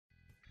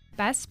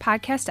Best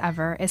Podcast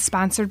Ever is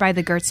sponsored by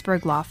the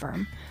Gertzberg Law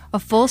Firm, a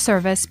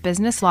full-service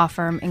business law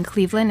firm in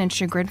Cleveland and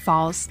Chagrin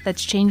Falls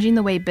that's changing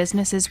the way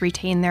businesses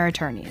retain their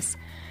attorneys.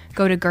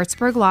 Go to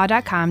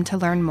gertzberglaw.com to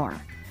learn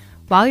more.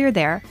 While you're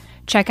there,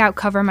 check out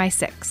Cover My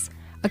Six,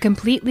 a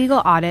complete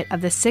legal audit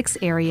of the 6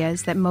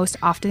 areas that most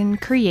often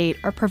create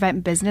or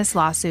prevent business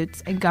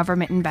lawsuits and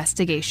government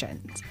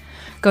investigations.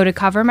 Go to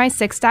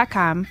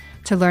covermysix.com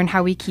to learn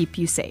how we keep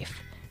you safe.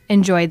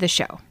 Enjoy the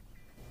show.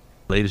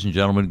 Ladies and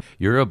gentlemen,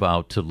 you're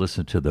about to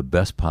listen to the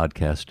best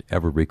podcast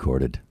ever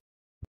recorded.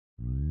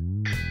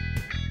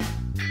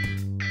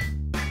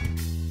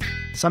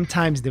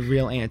 Sometimes the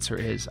real answer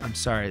is, I'm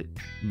sorry,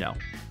 no.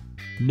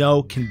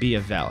 No can be a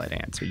valid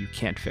answer. You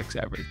can't fix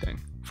everything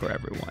for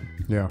everyone.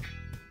 Yeah.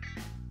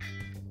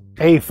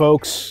 Hey,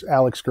 folks.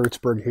 Alex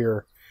Gertzberg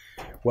here.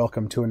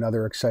 Welcome to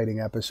another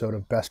exciting episode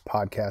of Best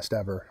Podcast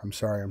Ever. I'm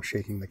sorry, I'm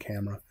shaking the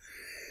camera.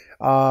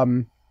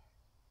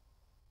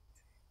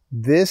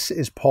 This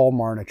is Paul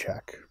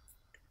Marnecheck.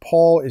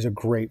 Paul is a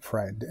great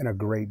friend and a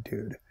great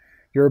dude.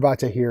 You're about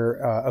to hear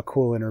a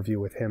cool interview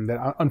with him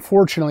that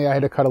unfortunately I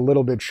had to cut a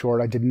little bit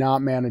short. I did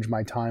not manage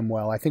my time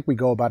well. I think we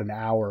go about an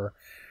hour,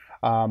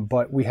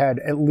 but we had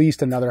at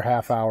least another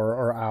half hour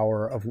or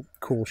hour of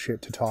cool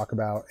shit to talk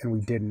about, and we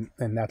didn't,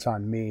 and that's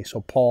on me.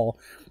 So Paul,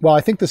 well,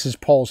 I think this is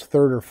Paul's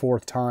 3rd or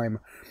 4th time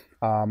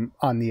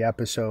on the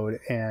episode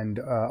and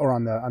or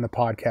on the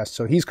podcast.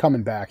 So he's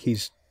coming back.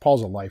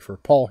 Paul's a lifer.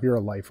 Paul, you're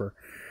a lifer.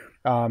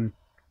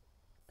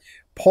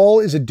 Paul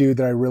is a dude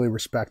that I really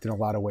respect in a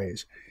lot of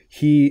ways.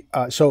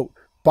 So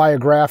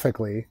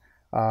biographically,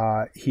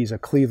 he's a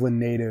Cleveland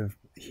native.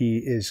 He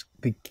is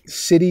the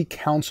city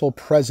council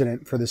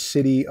president for the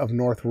City of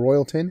North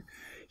Royalton.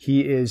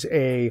 He is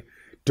a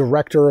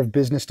director of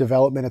business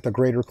development at the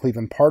Greater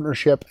Cleveland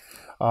Partnership.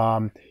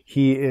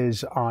 He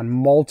is on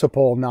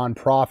multiple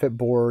nonprofit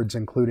boards,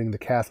 including the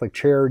Catholic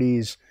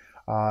Charities,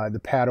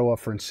 the Padua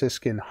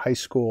Franciscan High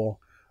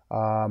School,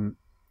 and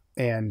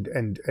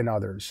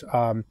others.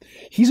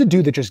 He's a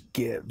dude that just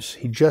gives.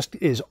 He just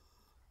is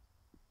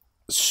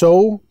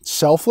so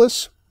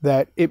selfless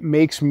that it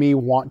makes me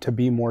want to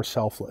be more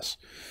selfless.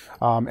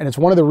 And it's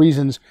one of the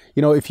reasons,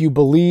 if you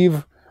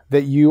believe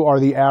that you are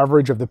the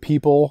average of the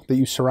people that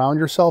you surround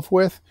yourself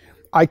with,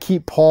 I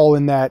keep Paul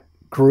in that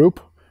group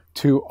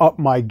to up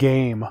my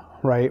game,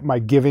 right? My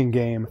giving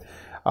game.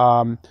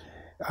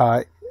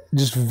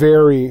 Just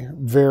very,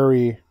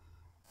 very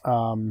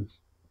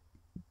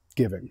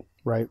giving,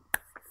 right?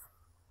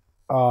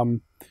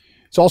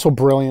 It's also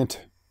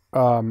brilliant.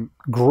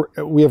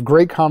 We have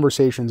great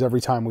conversations every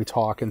time we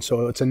talk, and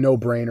so it's a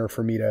no-brainer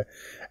for me to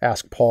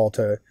ask Paul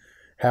to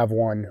have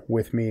one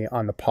with me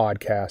on the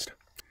podcast.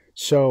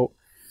 So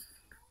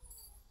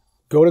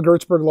go to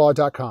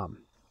gertzberglaw.com.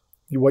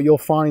 What you'll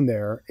find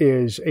there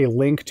is a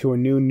link to a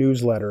new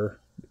newsletter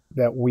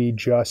that we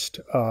just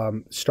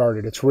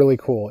started. It's really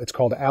cool. It's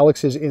called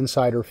Alex's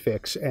Insider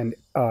Fix, and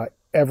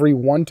every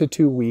 1 to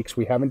 2 weeks,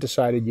 we haven't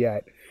decided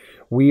yet,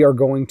 we are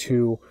going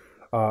to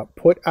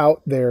put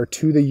out there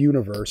to the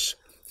universe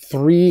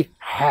 3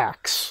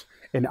 hacks: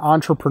 an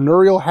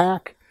entrepreneurial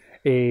hack,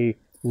 a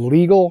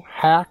legal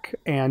hack,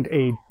 and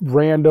a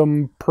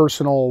random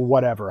personal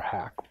whatever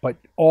hack. But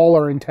all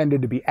are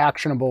intended to be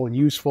actionable and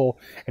useful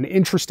and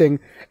interesting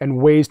and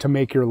ways to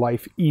make your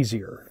life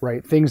easier,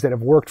 right? Things that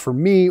have worked for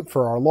me,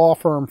 for our law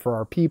firm, for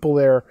our people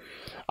there.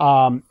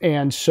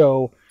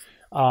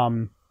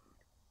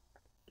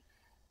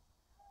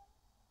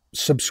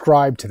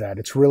 Subscribe to that.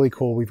 It's really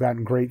cool. We've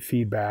gotten great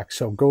feedback.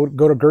 So go to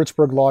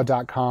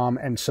gertzberglaw.com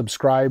and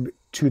subscribe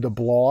to the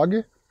blog.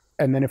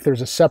 And then if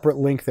there's a separate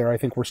link there, I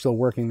think we're still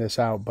working this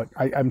out, but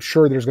I'm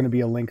sure there's going to be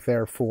a link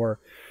there for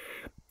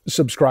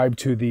subscribe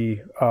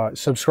to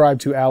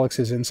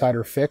Alex's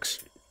Insider Fix.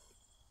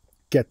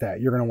 Get that.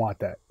 You're going to want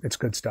that. It's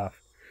good stuff.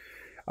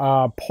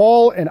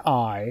 Paul and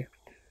I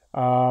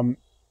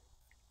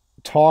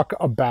talk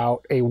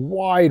about a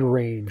wide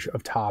range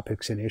of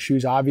topics and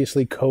issues.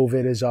 Obviously,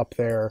 COVID is up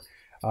there.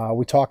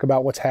 We talk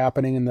about what's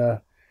happening in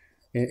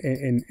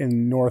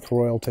North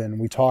Royalton.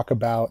 We talk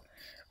about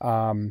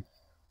the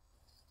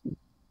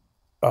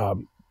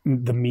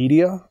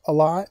media a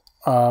lot.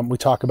 We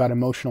talk about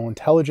emotional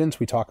intelligence.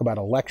 We talk about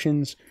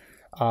elections.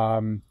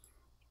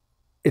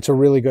 It's a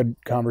really good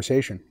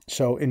conversation.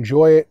 So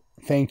enjoy it.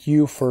 Thank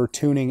you for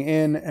tuning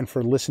in and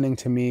for listening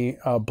to me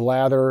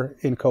blather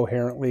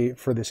incoherently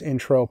for this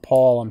intro.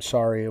 Paul, I'm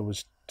sorry it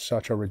was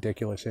such a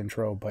ridiculous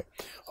intro, but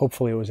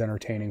hopefully it was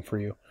entertaining for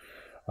you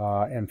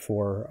and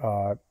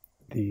for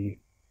the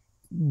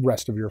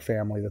rest of your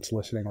family that's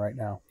listening right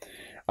now.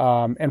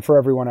 And for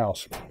everyone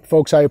else.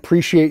 Folks, I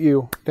appreciate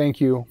you.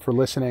 Thank you for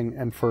listening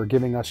and for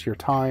giving us your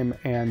time,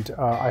 and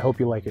I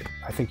hope you like it.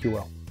 I think you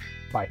will.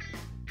 Bye.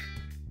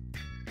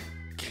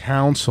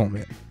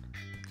 Councilman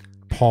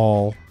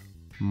Paul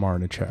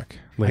Marnecheck,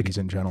 ladies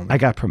and gentlemen. I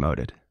got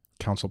promoted.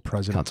 Council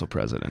president. Council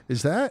president.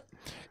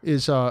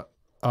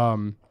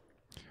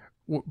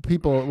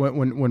 People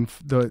when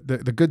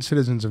the good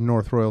citizens of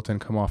North Royalton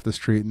come off the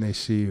street and they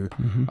see you,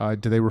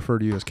 do they refer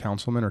to you as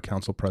councilman or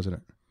council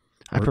president?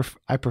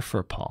 I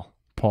prefer Paul.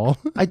 Paul.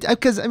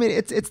 Because I mean,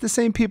 it's the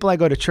same people I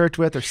go to church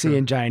with or see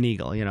in Giant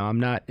Eagle. You know, I'm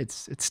not.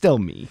 It's still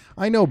me.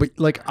 I know, but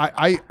like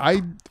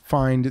I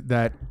find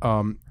that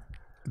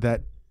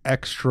that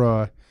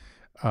extra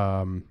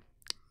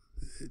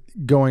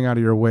going out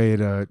of your way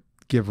to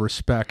give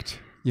respect.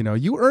 You know,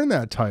 you earned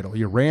that title.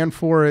 You ran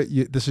for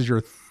it. This is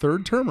your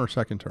third term or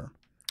second term?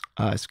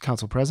 As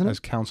council president? As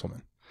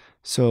councilman.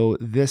 So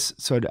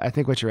I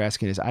think what you're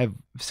asking is I've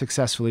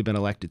successfully been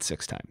elected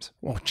 6 times.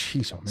 Oh,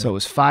 jeez, oh man. So it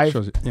was 5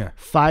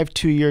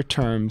 2-year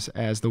terms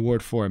as the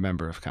Ward 4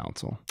 member of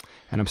council.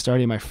 And I'm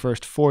starting my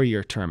first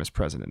 4-year term as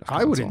president of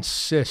council. I would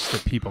insist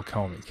that people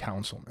call me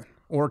councilman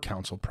or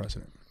council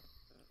president,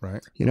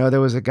 right? You know,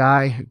 there was a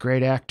guy, a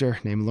great actor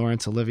named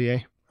Laurence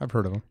Olivier. I've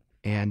heard of him.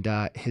 And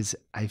I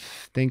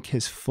think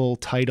his full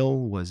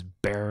title was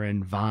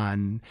Baron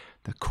von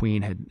the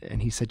Queen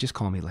and he said, just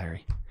call me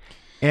Larry.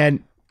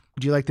 And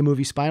do you like the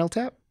movie Spinal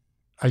Tap?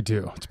 I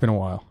do. It's been a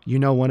while. You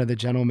know, one of the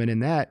gentlemen in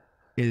that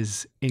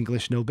is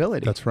English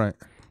nobility. That's right.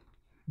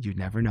 You'd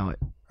never know it.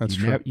 That's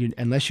true.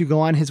 Unless you go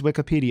on his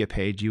Wikipedia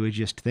page, you would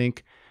just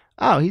think,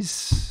 oh,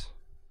 he's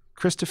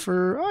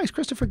Christopher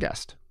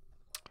Guest.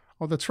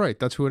 Oh, that's right.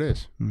 That's who it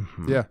is.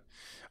 Mm-hmm. Yeah.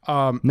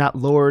 Not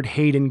Lord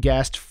Hayden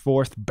Guest,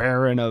 4th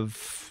Baron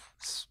of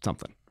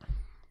something.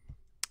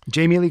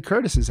 Jamie Lee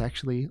Curtis is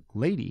actually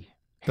Lady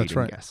Hayden That's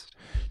right. Guest.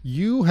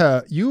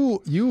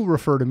 You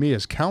refer to me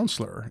as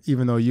counselor,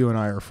 even though you and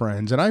I are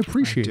friends, and I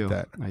appreciate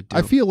that. I do.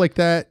 I feel like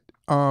that.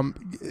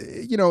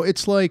 You know,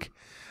 it's like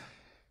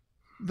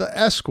the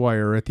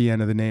Esquire at the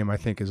end of the name. I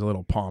think is a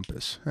little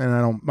pompous, and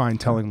I don't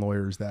mind telling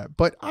lawyers that.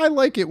 But I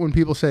like it when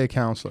people say a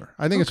counselor.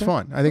 I think it's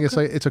fun. I think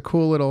it's a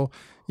cool little.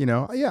 You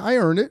know, yeah, I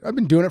earned it. I've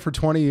been doing it for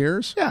 20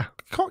 years. Yeah,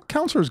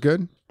 counselor's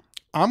good.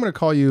 I'm going to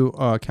call you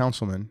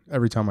councilman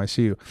every time I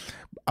see you.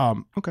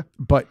 Okay,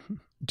 but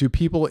do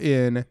people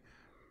in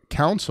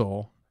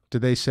council, do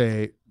they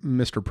say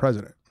Mr.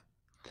 President?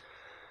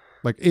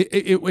 Like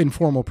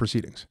informal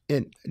proceedings?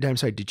 I'm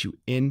sorry, did you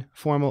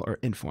informal or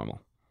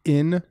informal?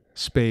 In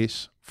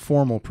space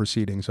formal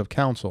proceedings of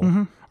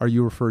council, are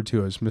you referred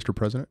to as Mr.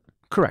 President?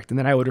 Correct. And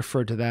then I would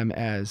refer to them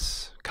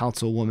as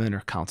councilwoman or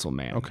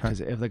councilman. Okay.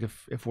 Because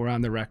if we're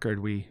on the record,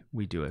 we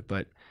do it.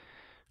 But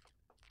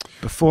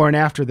before and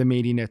after the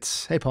meeting,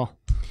 it's, hey, Paul.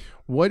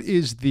 What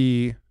is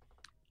the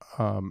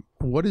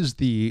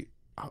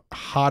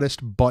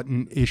hottest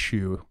button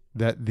issue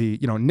that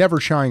never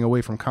shying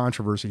away from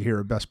controversy here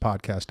at Best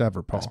Podcast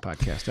Ever, Paul? Best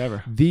Podcast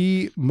Ever.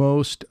 The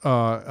most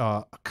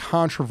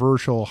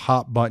controversial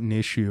hot button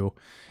issue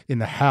in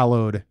the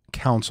hallowed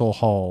council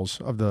halls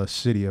of the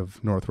city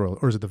of North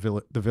Royalton, or is it the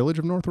village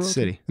of North Royalton?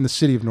 City. In the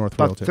city of North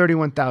Royalton. About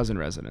 31,000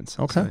 residents.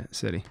 Okay.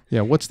 City.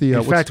 Yeah. What's the?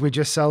 In fact, we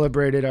just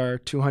celebrated our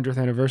 200th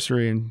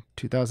anniversary in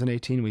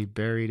 2018. We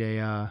buried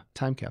a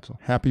time capsule.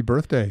 Happy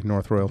birthday,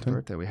 North Royalton. Happy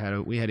birthday.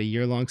 We had a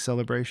year-long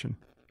celebration.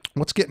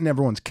 What's getting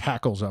everyone's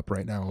cackles up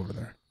right now over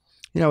there?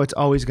 You know, it's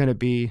always going to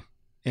be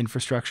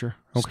infrastructure,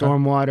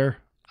 stormwater.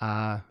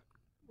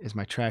 Is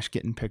my trash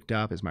getting picked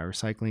up? Is my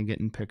recycling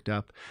getting picked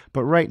up?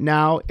 But right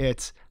now,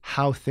 it's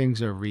how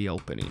things are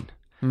reopening.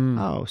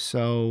 Oh,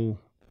 so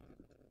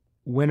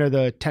when are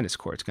the tennis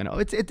courts going to?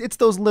 It's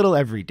those little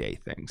everyday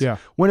things. Yeah.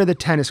 When are the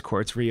tennis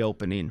courts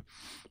reopening?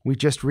 We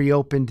just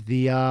reopened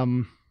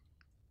the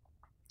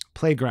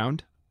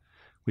playground.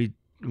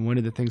 One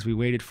of the things we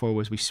waited for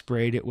was we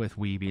sprayed it with,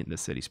 the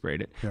city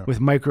sprayed it, with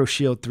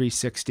MicroShield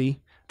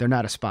 360. They're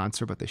not a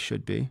sponsor, but they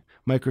should be.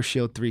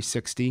 MicroShield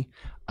 360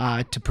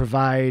 to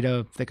provide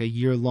a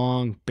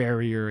year-long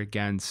barrier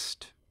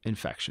against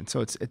infection.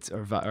 So it's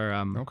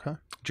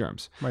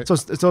germs. Right. So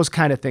it's those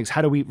kind of things.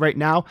 How do we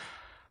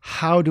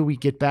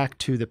get back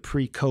to the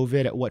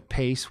pre-COVID? At what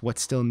pace? What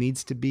still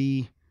needs to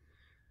be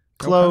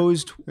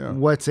closed? Okay. Yeah.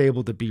 What's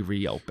able to be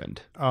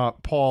reopened?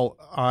 Paul,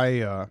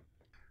 I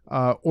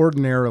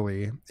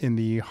ordinarily in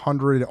the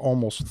 100,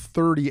 almost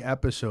 30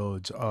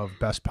 episodes of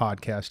Best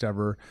Podcast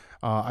Ever,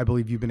 I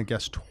believe you've been a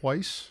guest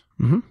twice.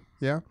 Mm-hmm.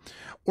 Yeah.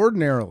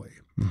 Ordinarily,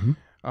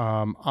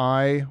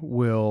 I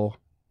will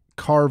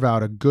carve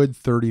out a good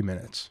 30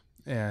 minutes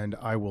and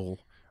I will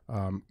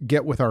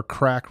get with our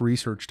crack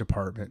research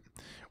department.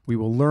 We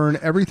will learn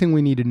everything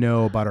we need to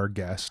know about our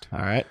guest. All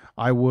right.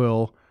 I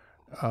will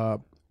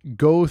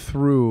go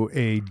through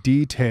a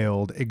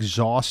detailed,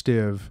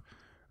 exhaustive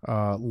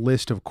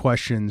list of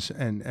questions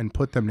and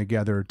put them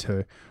together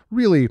to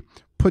really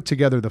put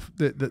together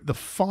the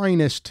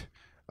finest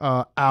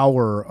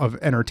hour of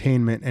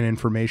entertainment and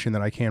information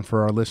that I can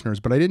for our listeners.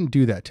 But I didn't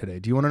do that today.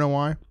 Do you want to know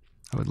why?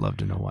 I would love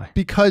to know why.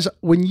 Because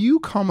when you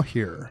come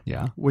here,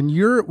 yeah, when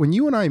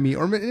you and I meet,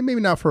 or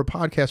maybe not for a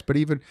podcast, but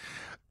even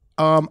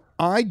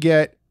I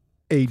get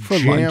a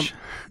lunch.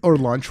 Or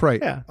lunch,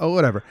 right? Yeah. Oh,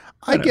 whatever.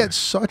 I get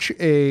such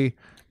a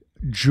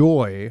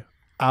joy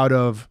out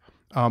of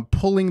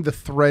pulling the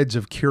threads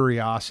of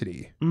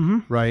curiosity,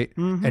 right,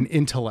 and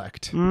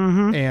intellect,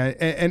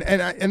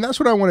 and that's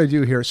what I want to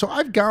do here. So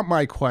I've got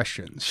my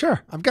questions.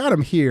 Sure, I've got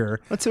them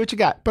here. Let's see what you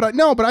got. But I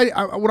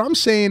what I'm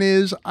saying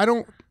is I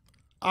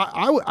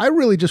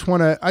really just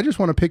want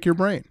to pick your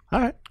brain. All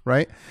right.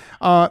 Right.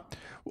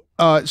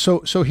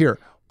 So here,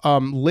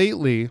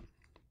 lately,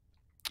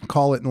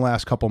 call it in the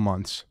last couple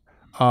months,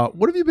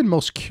 what have you been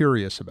most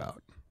curious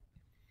about?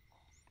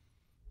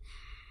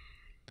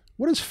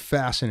 What has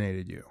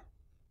fascinated you?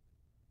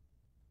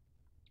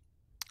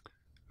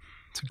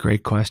 It's a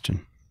great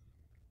question.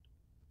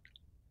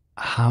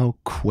 How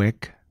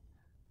quick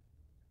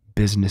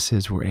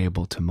businesses were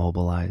able to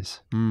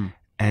mobilize,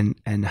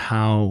 and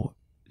how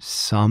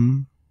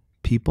some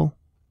people,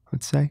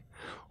 let's say,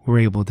 were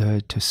able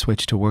to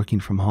switch to working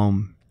from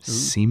home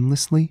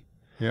seamlessly,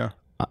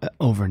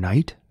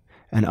 overnight,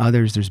 and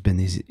others, there's been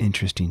these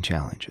interesting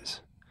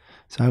challenges.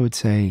 So I would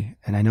say,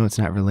 and I know it's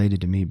not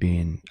related to me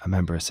being a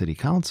member of city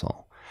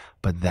council,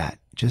 but that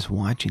just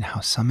watching how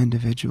some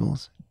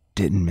individuals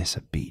didn't miss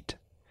a beat,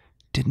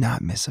 did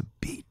not miss a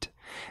beat.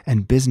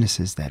 And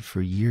businesses that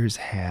for years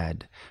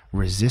had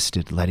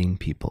resisted letting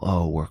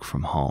people, work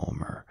from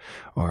home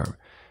or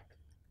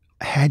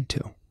had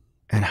to,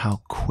 and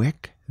how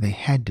quick they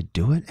had to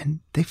do it, and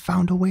they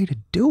found a way to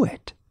do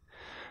it.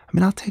 I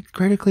mean, I'll take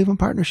Greater Cleveland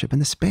Partnership in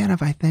the span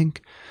of, I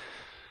think,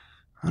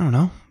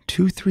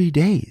 2-3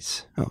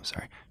 days.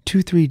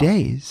 2-3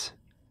 days.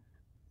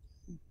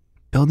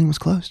 Building was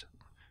closed,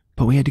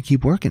 but we had to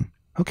keep working.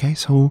 Okay,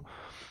 so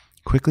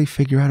quickly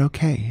figure out,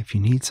 okay, if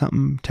you need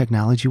something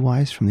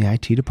technology-wise from the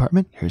IT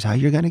department, here's how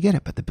you're going to get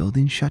it, but the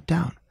building's shut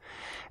down.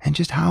 And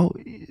just how...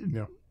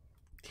 Yeah.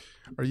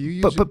 Are you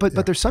using...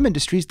 But there's some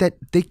industries that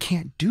they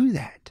can't do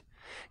that.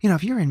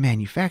 If you're in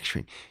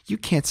manufacturing, you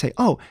can't say,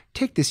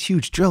 take this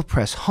huge drill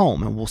press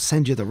home and we'll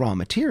send you the raw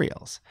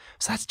materials.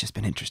 So that's just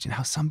been interesting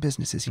how some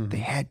businesses, they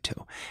had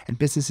to. And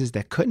businesses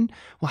that couldn't,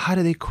 well, how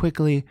do they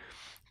quickly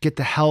get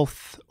the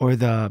health or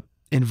the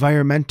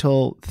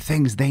environmental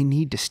things they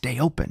need to stay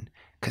open?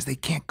 Because they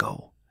can't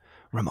go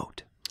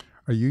remote.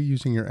 Are you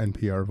using your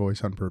NPR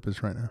voice on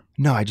purpose right now?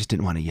 No, I just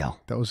didn't want to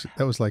yell. That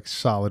was like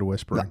solid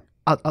whispering.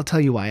 I'll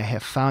tell you why. I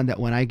have found that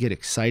when I get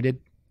excited,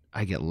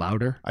 I get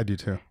louder. I do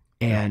too.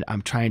 And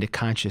I'm trying to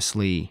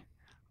consciously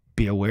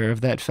be aware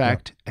of that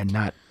fact and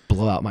not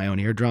blow out my own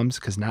eardrums,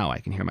 because now I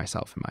can hear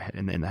myself in my head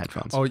in the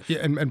headphones. Oh, yeah,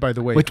 and by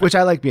the way, which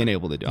I like being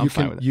able to do. I'm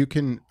fine with it. You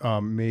can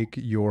make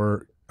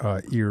your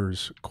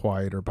ears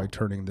quieter by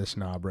turning this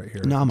knob right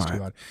here. No, I'm all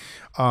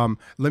right.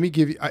 Let me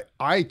give you.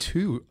 I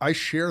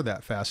share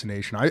that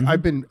fascination.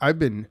 I've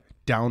been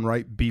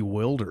downright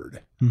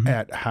bewildered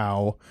at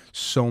how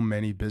so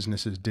many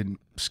businesses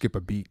didn't skip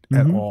a beat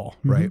at all.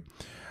 Right.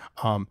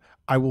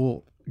 I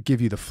will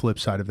give you the flip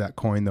side of that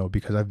coin, though,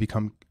 because I've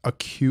become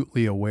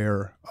acutely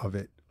aware of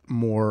it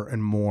more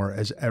and more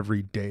as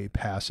every day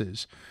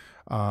passes.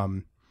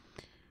 I've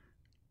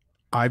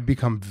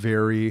become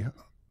very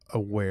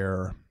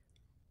aware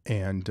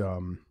and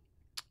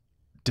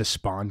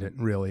despondent,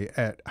 really,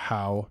 at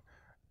how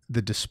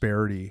the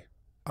disparity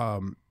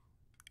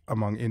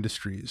among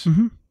industries,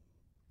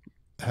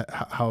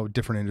 how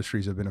different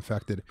industries have been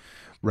affected.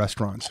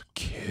 Restaurants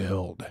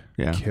killed,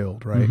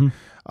 right?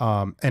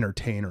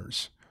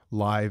 Entertainers,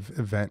 live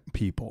event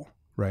people,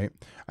 right?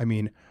 I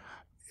mean,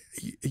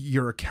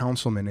 you're a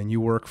councilman and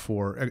you work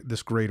for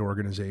this great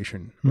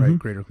organization, right?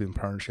 Greater Cleveland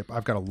Partnership.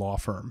 I've got a law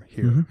firm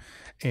here,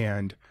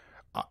 and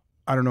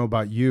I don't know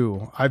about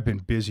you, I've been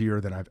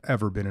busier than I've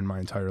ever been in my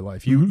entire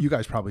life. You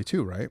guys probably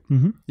too, right?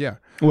 Yeah.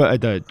 Well,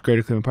 at the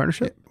Greater Cleveland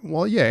Partnership?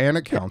 Well, yeah, and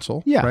at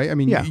council, right? I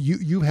mean,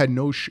 you had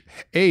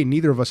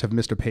neither of us have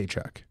missed a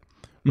paycheck,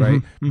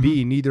 right?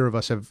 B, neither of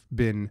us have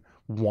been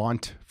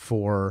want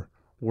for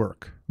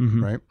work,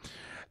 right?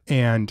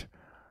 And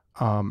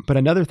but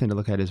another thing to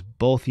look at is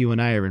both you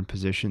and I are in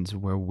positions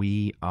where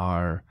we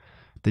are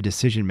the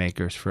decision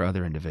makers for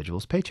other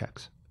individuals'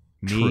 paychecks.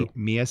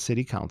 Me as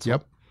city council.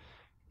 Yep.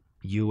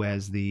 You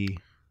as the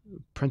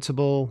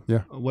principal.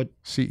 Yeah. What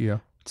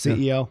CEO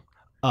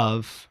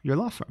of your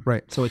law firm.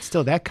 Right. So it's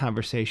still that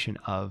conversation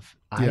of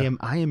I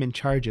am in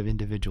charge of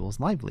individuals'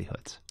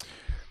 livelihoods.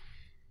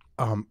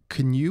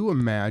 Can you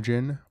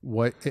imagine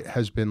what it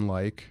has been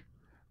like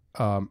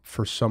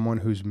for someone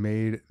who's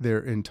made their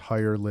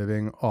entire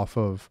living off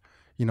of,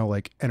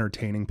 like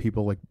entertaining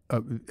people, like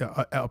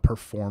a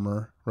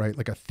performer, right?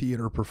 Like a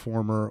theater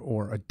performer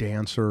or a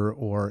dancer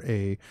or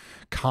a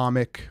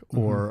comic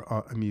or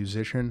a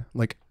musician.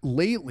 Like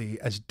lately,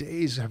 as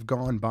days have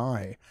gone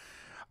by,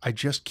 I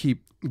just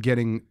keep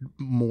getting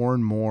more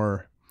and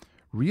more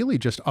really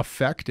just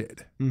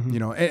affected,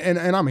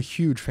 and I'm a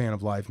huge fan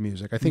of live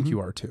music. I think you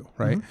are too,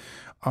 right?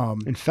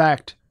 In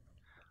fact,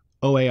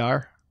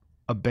 OAR,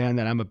 a band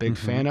that I'm a big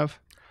fan of,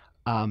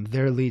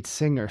 their lead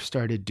singer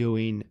started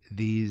doing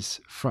these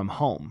from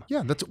home.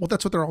 Yeah, that's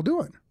what they're all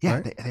doing.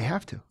 Yeah, right? they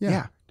have to.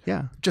 Yeah.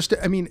 Just,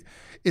 I mean,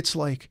 it's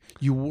like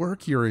you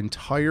work your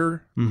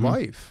entire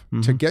life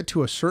to get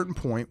to a certain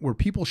point where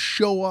people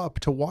show up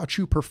to watch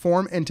you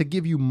perform and to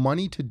give you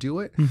money to do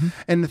it.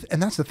 And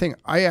that's the thing.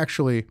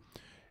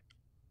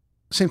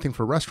 Same thing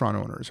for restaurant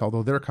owners,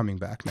 although they're coming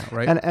back now,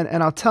 right?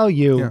 And I'll tell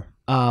you,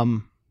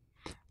 and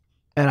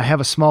I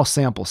have a small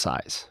sample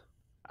size,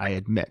 I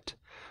admit.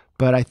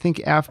 But I think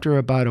after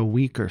about a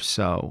week or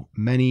so,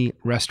 many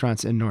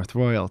restaurants in North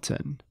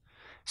Royalton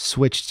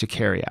switched to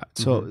carry out.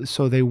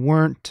 So they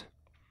weren't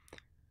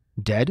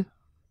dead,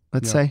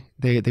 let's say.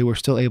 They were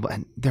still able,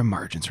 and their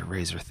margins are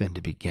razor thin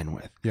to begin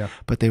with. Yeah.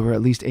 But they were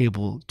at least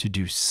able to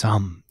do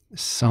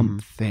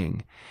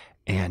something.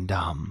 And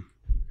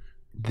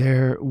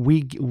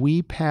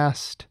we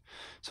passed,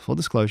 so full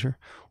disclosure,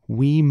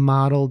 we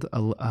modeled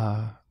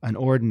an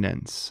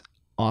ordinance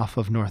off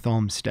of North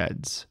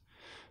Olmsted's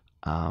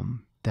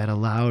that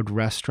allowed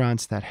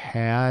restaurants that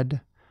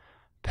had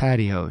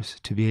patios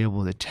to be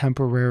able to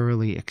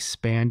temporarily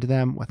expand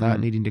them without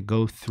needing to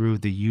go through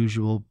the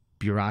usual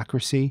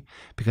bureaucracy,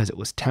 because it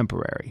was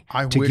temporary,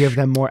 give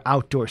them more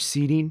outdoor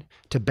seating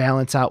to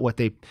balance out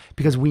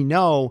because we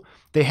know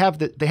they have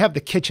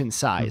the kitchen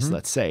size,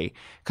 let's say,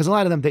 because a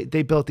lot of them,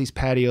 they built these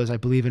patios, I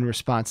believe, in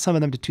response, some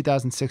of them to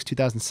 2006,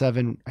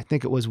 2007, I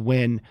think it was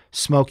when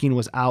smoking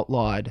was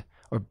outlawed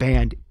or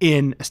banned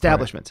in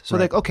establishments. So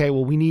like, okay,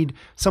 well, we need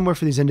somewhere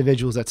for these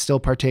individuals that still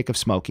partake of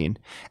smoking.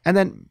 And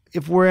then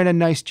if we're in a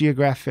nice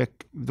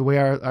geographic, the way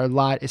our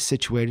lot is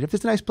situated, if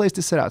there's a nice place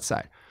to sit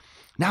outside.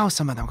 Now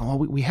some of them go, well,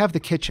 we have the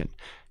kitchen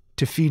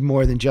to feed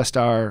more than just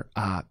our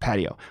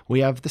patio. We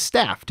have the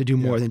staff to do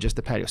more than just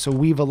the patio. So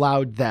we've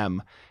allowed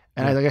them.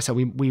 And like I said,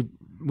 we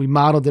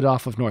modeled it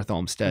off of North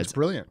Olmsted. It's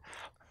brilliant.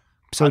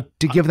 So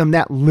to give them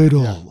that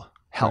little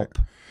help.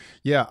 Right.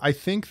 Yeah, I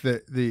think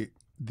that the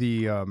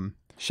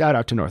shout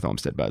out to North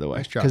Olmsted, by the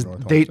way, because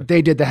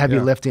they did the heavy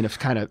lifting of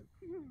kind of.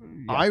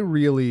 I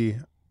really,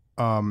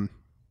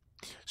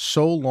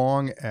 so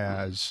long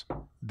as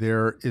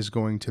there is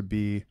going to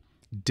be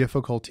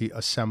difficulty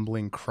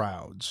assembling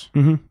crowds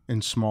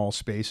in small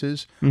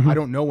spaces. I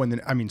don't know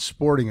when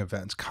sporting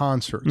events,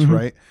 concerts,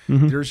 right?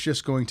 There's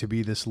just going to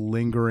be this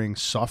lingering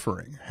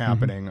suffering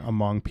happening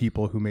among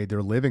people who made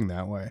their living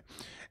that way.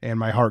 And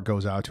my heart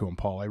goes out to them,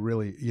 Paul. I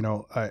really,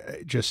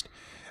 there's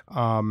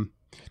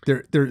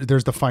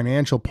the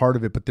financial part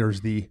of it, but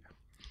there's the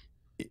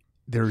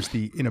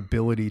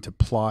inability to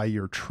ply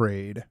your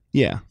trade.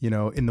 Yeah.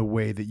 In the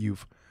way that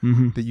you've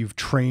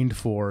trained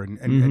for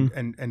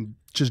and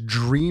just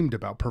dreamed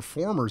about.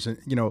 Performers, and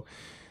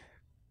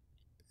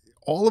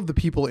all of the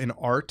people in the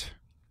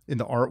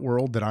art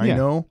world that I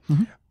know,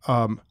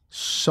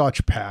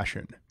 such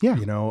passion,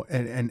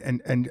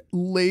 and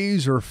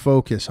laser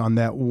focus on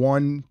that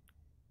one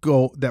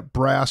goal, that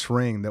brass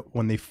ring, that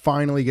when they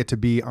finally get to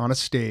be on a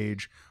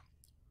stage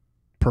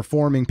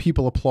performing,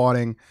 people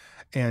applauding,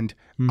 and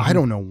I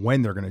don't know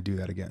when they're going to do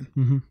that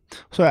again.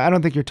 So I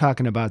don't think you're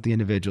talking about the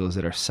individuals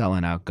that are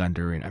selling out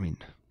Gundering. I mean,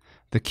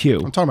 the Q.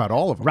 I'm talking about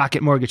all of them.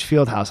 Rocket Mortgage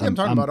Fieldhouse. I'm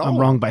talking about all I'm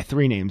wrong by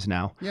 3 names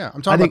now. Yeah,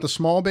 I'm talking about the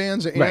small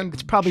bands, and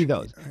it's probably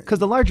those, because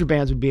the larger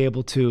bands would be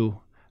able to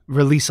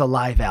release a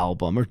live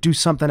album or do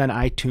something on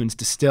iTunes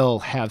to still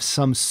have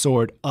some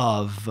sort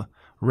of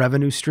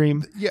revenue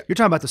stream. Yeah, you're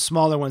talking about the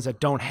smaller ones that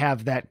don't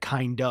have that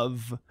kind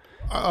of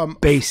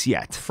base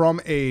yet.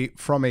 From a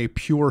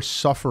pure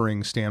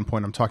suffering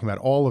standpoint, I'm talking about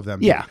all of them.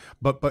 Yeah,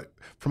 but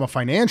from a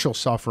financial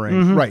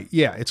suffering, right?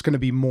 Yeah, it's going to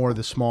be more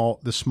the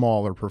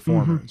smaller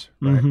performers,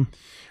 right?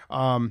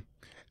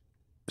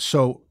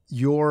 So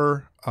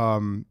your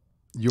don't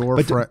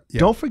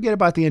forget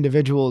about the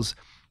individuals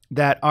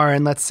that are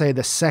in, let's say,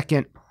 the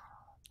second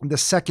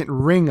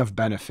ring of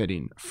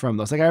benefiting from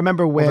those. Like I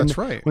remember when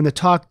the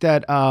talk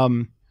that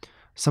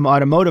some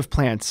automotive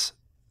plants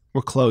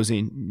were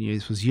closing,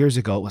 this was years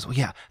ago, it was, well,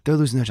 yeah, they're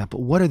losing their job,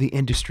 but what are the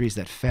industries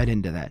that fed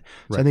into that?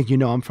 So I think,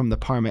 I'm from the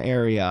Parma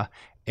area,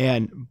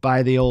 and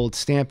by the old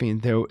stamping,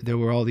 there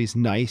were all these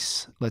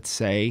nice, let's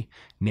say,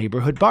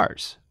 neighborhood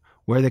bars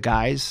where the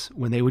guys,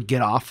 when they would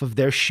get off of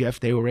their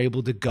shift, they were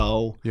able to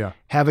go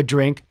have a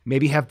drink,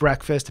 maybe have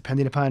breakfast,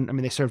 depending upon,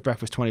 they served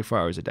breakfast 24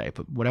 hours a day,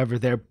 but whatever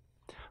their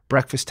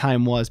breakfast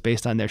time was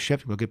based on their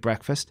shift, we'll get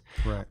breakfast.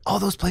 Right. All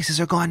those places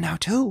are gone now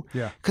too,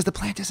 because the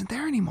plant isn't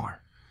there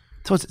anymore.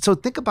 So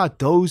think about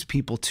those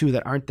people too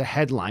that aren't the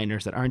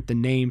headliners, that aren't the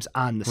names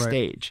on the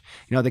stage.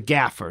 The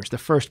gaffers, the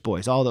first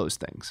boys, all those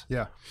things.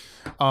 Yeah.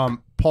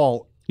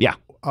 Paul. Yeah.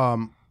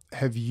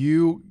 Have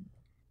you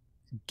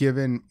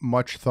given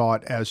much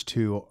thought as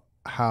to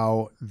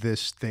how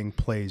this thing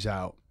plays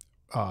out,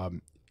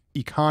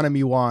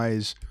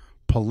 economy-wise,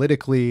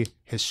 politically,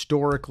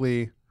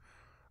 historically?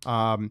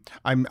 I'm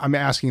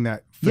asking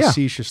that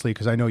facetiously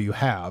because I know you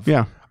have.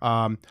 Yeah.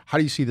 How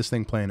do you see this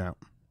thing playing out?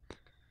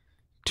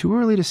 Too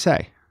early to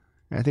say.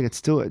 I think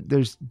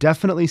there's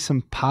definitely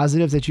some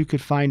positives that you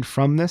could find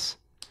from this.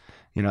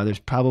 There's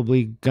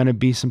probably going to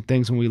be some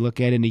things when we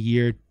look at in a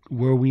year,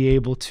 were we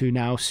able to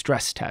now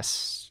stress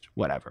test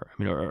whatever,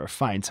 or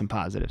find some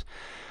positives.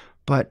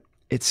 But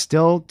it's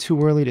still too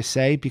early to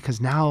say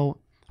because now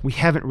we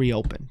haven't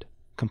reopened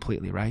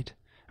completely, right?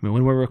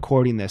 When we're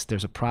recording this,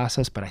 there's a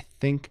process, but I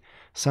think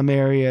some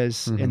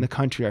areas in the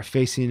country are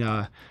facing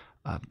a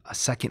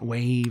second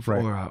wave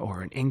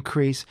or an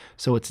increase.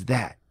 So it's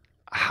that.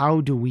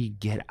 How do we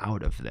get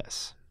out of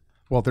this?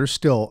 Well, there's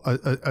still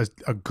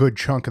a good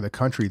chunk of the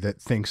country that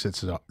thinks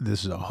this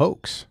is a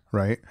hoax,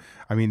 right?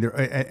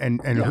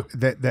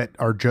 That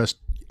are just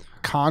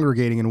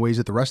congregating in ways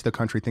that the rest of the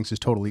country thinks is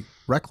totally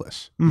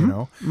reckless.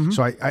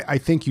 So I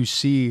think you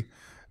see,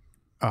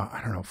 I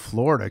don't know,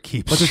 Florida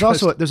keeps. But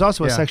there's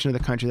also a section of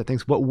the country that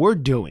thinks what we're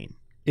doing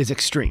is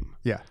extreme.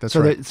 Yeah, that's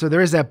so right. So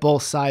there is that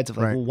both sides of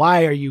like, Right. well,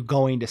 why are you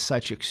going to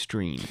such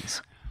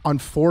extremes?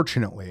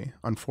 Unfortunately,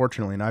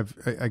 and I've,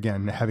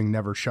 again, having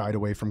never shied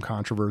away from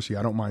controversy,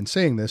 I don't mind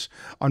saying this.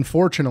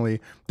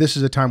 Unfortunately, this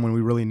is a time when we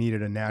really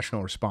needed a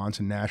national response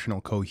and national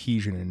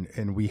cohesion,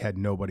 and we had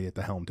nobody at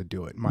the helm to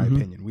do it, in my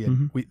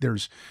opinion.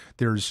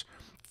 There's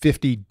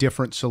 50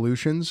 different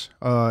solutions,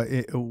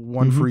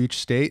 one for each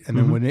state, and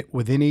then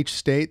within each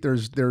state,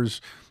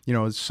 there's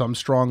some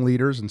strong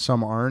leaders and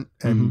some aren't,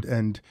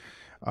 and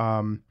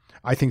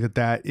I think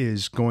that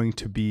is going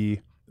to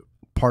be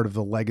part of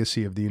the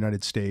legacy of the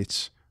United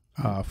States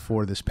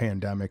for this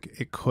pandemic.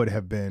 It could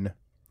have been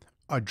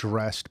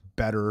addressed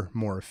better,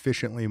 more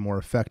efficiently, more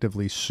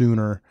effectively,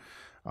 sooner,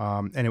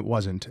 and it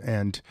wasn't.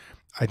 And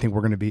I think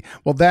we're going to be,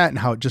 that and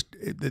how just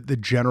the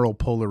general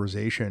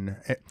polarization.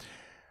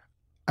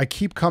 I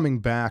keep coming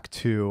back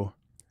to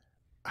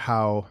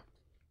how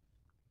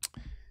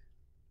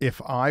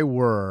if I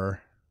were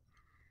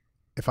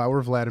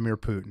Vladimir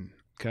Putin,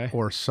 Okay.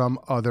 or some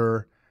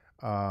other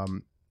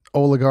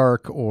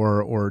oligarch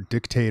or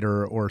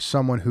dictator or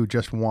someone who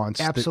just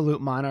wants Absolute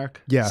monarch.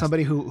 Yeah.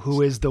 Somebody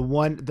who is the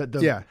one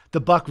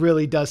the buck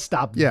really does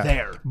stop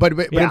there. But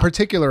Yeah. in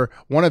particular,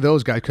 one of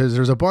those guys, because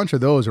there's a bunch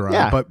of those around,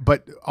 Yeah.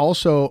 but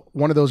also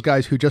one of those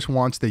guys who just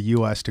wants the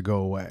U.S. to go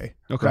away.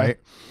 Okay. Right?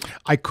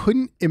 I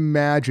couldn't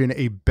imagine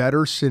a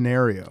better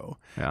scenario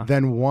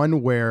than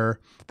one where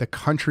the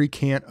country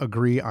can't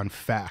agree on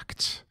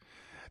facts.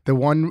 The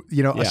one,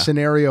 a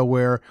scenario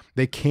where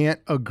they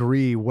can't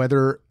agree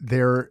whether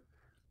they're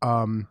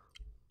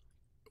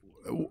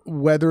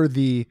whether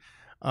the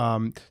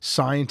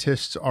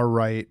scientists are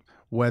right,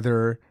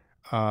 whether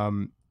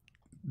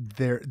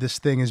this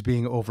thing is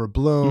being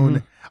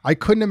overblown. I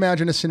couldn't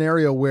imagine a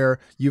scenario where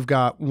you've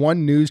got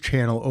one news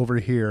channel over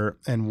here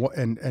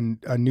and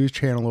a news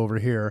channel over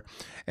here,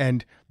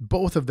 and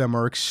both of them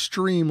are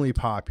extremely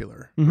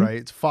popular, right?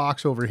 It's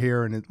Fox over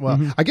here, and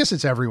I guess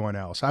it's everyone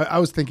else. I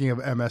was thinking of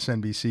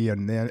MSNBC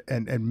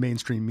and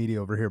mainstream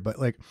media over here, but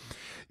like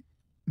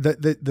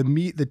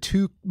the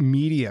two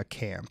media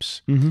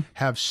camps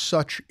have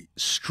such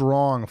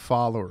strong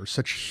followers,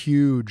 such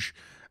huge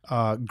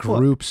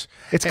groups.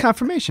 It's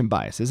confirmation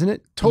bias, isn't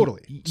it?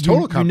 Totally. It's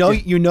total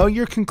you know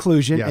your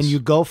conclusion, Yes. and you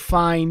go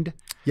find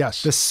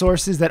the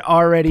sources that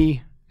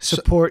already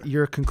support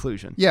your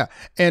conclusion. Yeah.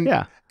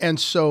 And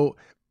so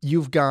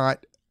you've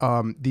got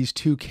these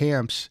two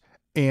camps,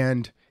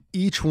 and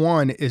each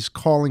one is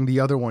calling the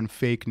other one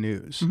fake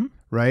news,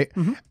 right?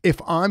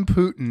 If I'm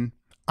Putin,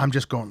 I'm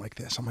just going like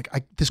this. I'm like,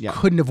 this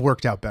couldn't have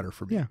worked out better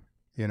for me.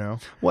 Yeah.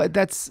 Well,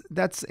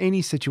 that's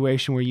any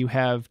situation where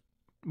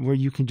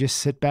you can just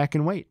sit back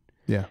and wait.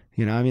 Yeah.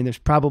 I mean, there's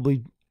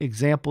probably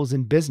examples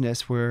in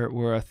business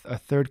where a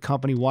third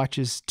company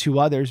watches two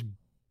others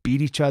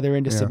beat each other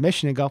into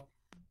submission and go,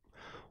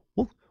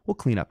 we'll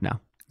clean up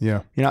now.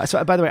 Yeah.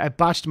 So by the way, I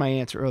botched my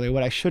answer earlier.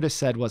 What I should have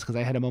said was, because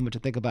I had a moment to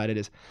think about it,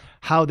 is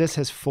how this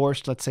has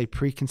forced, let's say,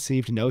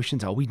 preconceived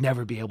notions. Oh, we'd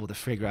never be able to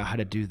figure out how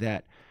to do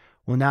that.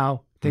 Well,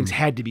 now things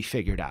had to be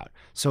figured out.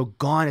 So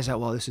gone is that,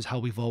 well, this is how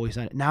we've always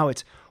done it. Now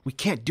we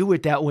can't do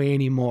it that way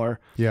anymore.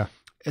 Yeah.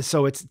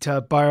 So it's,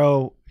 to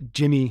borrow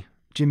Jimmy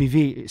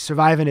V,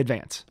 survive in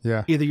advance.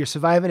 Yeah. Either you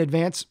survive in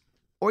advance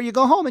or you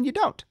go home and you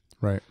don't.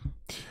 Right.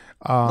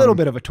 A little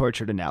bit of a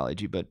tortured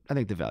analogy, but I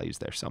think the value's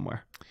there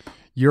somewhere.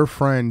 Your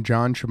friend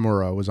John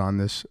Chimura was on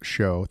this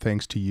show,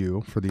 thanks to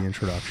you for the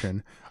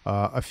introduction,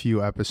 a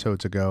few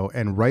episodes ago.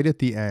 And right at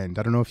the end,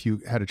 I don't know if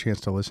you had a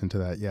chance to listen to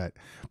that yet,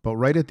 but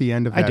right at the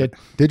end of that. I did.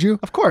 Did you?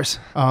 Of course.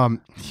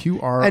 You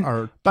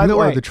are by the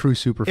way, the true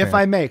super fan. If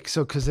I make,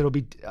 because it'll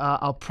be,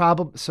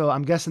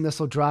 I'm guessing this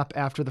will drop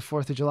after the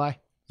 4th of July.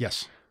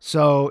 Yes.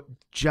 So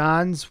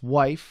John's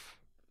wife,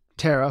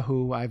 Tara,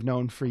 who I've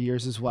known for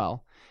years as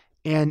well,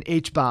 and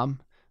H-Bomb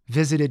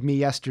visited me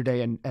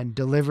yesterday and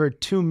delivered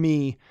to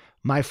me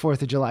my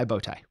 4th of July bow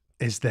tie.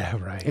 Is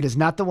that right? It is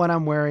not the one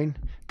I'm wearing.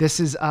 This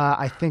is,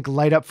 I think,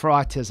 Light Up for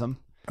Autism.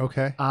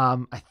 Okay.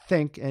 I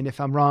think, and if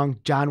I'm wrong,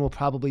 John will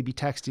probably be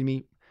texting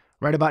me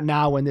right about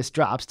now when this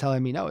drops,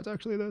 telling me, no, it's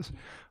actually this.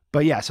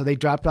 But yeah, so they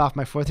dropped off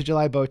my 4th of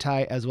July bow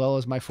tie as well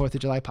as my 4th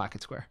of July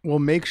pocket square. Well,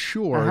 make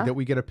sure that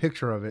we get a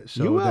picture of it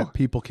so that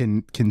people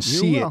can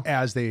see it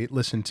as they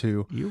listen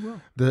to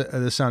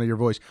the sound of your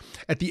voice.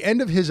 At the end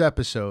of his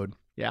episode,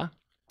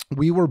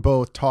 we were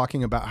both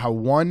talking about how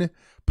one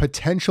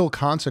potential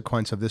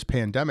consequence of this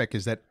pandemic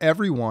is that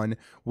everyone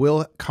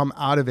will come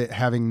out of it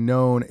having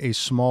known a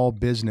small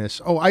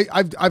business. Oh,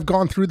 I've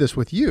gone through this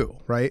with you,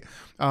 right?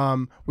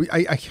 I've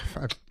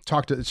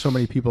talked to so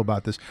many people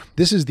about this.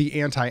 This is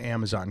the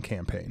anti-Amazon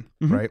campaign,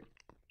 right?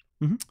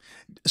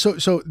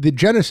 So the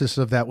genesis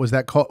of that was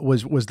the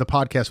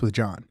podcast with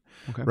John,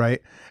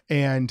 right?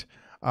 And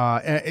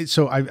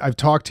so I've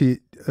talked to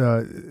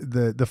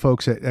the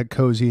folks at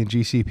Cozy and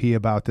GCP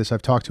about this.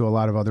 I've talked to a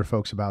lot of other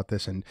folks about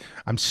this, and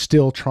I'm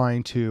still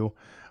trying to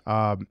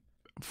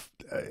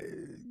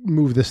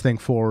move this thing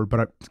forward.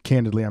 But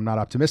candidly, I'm not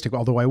optimistic.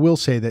 Although I will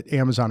say that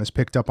Amazon has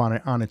picked up on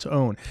it on its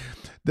own.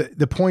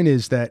 The point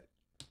is that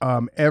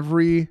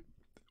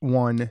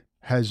everyone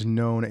has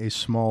known a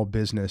small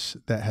business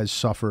that has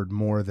suffered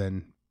more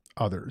than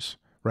others,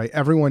 right?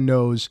 Everyone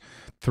knows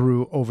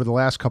over the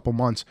last couple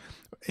months,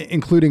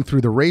 including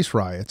through the race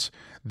riots,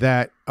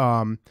 that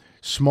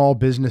small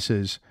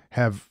businesses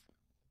have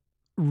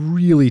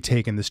really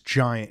taken this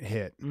giant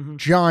hit,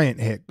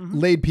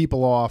 laid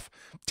people off,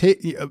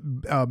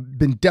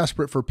 been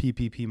desperate for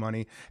PPP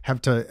money,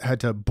 had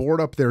to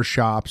board up their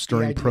shops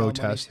during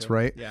protests,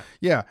 right?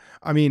 Yeah.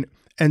 I mean,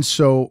 and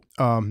so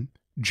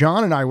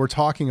John and I were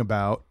talking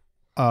about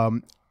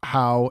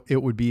how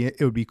it would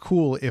be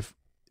cool if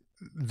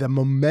the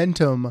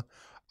momentum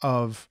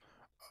of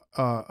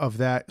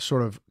that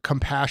sort of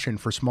compassion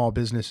for small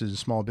businesses and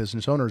small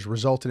business owners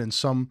resulted in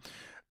some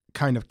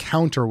kind of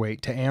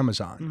counterweight to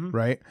Amazon,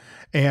 right?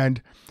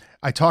 And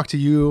I talked to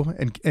you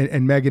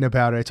and Megan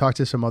about it. I talked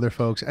to some other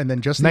folks, and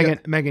then just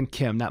Megan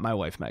Kim, not my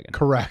wife, Megan.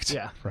 Correct.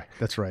 Yeah, right.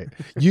 That's right.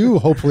 You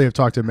hopefully have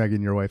talked to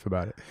Megan, your wife,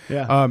 about it.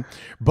 Yeah.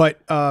 But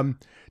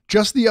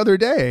just the other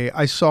day,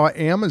 I saw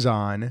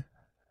Amazon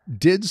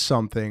did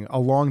something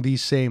along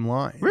these same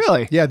lines.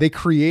 Really? Yeah. They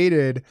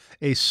created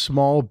a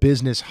small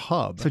business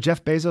hub. So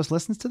Jeff Bezos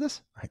listens to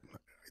this?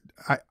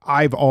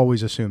 I've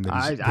always assumed that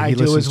I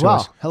do as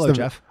well. Hello,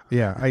 Jeff.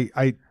 Yeah.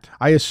 I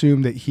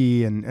assume that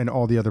he and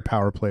all the other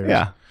power players.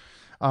 Yeah.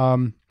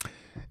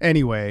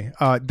 Anyway,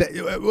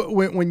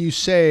 when you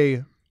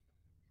say,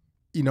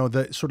 you know,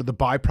 the sort of the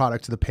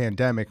byproduct of the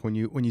pandemic, when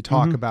you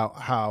talk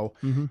about how,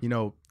 you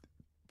know,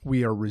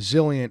 we are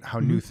resilient, how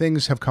new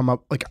things have come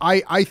up. Like,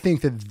 I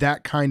think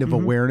that kind of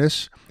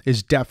awareness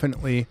is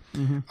definitely,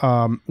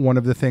 one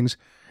of the things.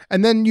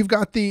 And then you've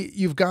got the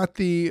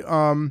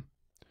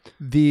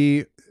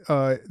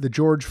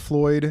George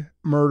Floyd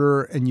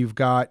murder, and you've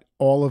got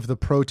all of the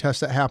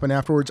protests that happen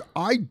afterwards.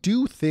 I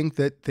do think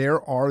that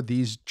there are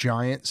these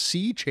giant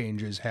sea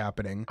changes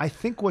happening. I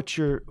think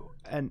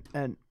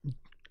and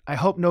I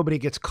hope nobody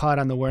gets caught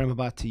on the word I'm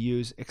about to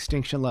use,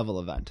 extinction level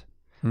event.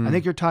 I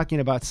think you're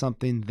talking about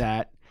something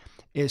that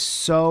is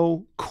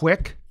so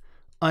quick,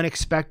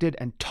 unexpected,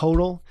 and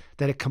total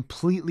that it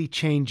completely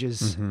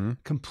changes the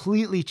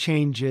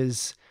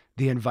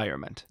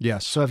environment.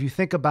 Yes. So if you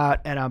think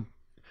about, and I'm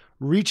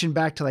reaching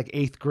back to like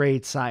 8th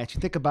grade science, you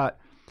think about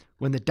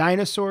when the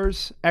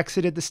dinosaurs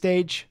exited the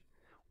stage,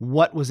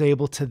 what was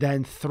able to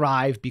then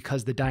thrive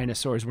because the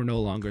dinosaurs were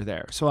no longer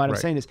there. So what I'm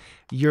saying is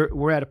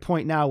we're at a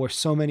point now where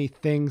so many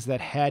things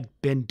that had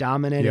been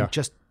dominant and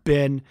just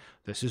been,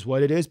 this is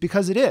what it is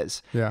because it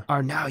is,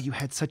 are now, you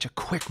had such a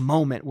quick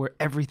moment where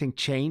everything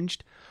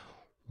changed.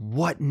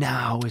 What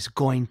now is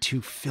going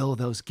to fill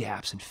those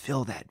gaps and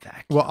fill that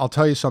vacuum? Well, I'll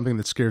tell you something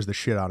that scares the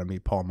shit out of me,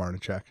 Paul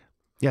Marnecheck.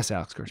 Yes,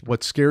 Alex Gersberg.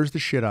 What scares the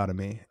shit out of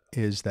me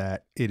is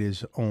that it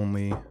is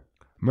only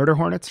murder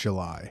hornets?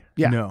 July.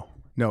 Yeah.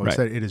 No, it's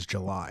that it is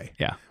July.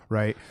 Yeah.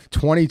 Right.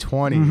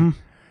 2020.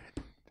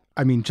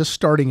 I mean, just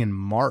starting in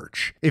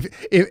March.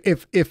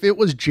 If it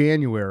was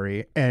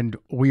January and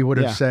we would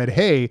have said,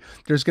 hey,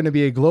 there's going to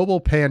be a global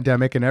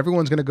pandemic and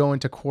everyone's going to go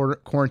into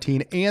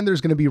quarantine and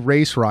there's going to be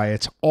race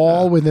riots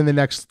all within the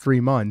next 3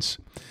 months,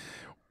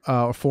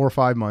 4 or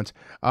 5 months,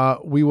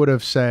 we would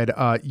have said,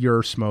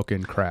 you're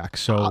smoking crack.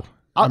 So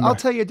I'll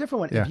tell you a different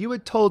one. Yeah. If you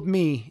had told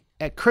me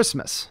at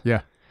Christmas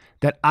yeah.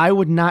 that I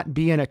would not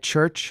be in a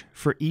church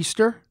for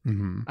Easter,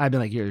 I'd be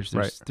like, there's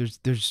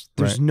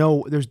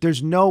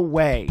no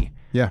way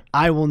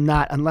I will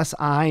not, unless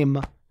I'm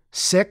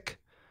sick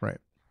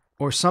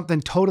or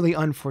something totally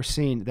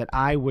unforeseen, that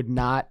I would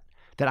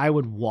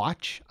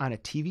watch on a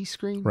TV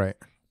screen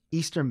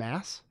Easter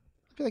Mass.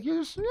 I'd be like, you're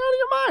just out of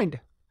your mind.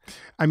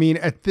 I mean,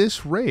 at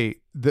this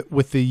rate,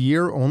 with the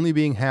year only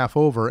being half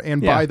over,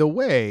 and by the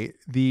way,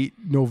 the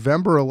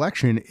November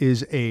election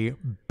is a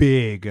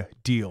big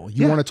deal.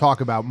 You want to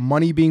talk about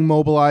money being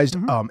mobilized,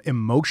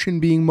 emotion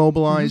being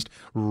mobilized,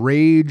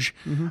 rage.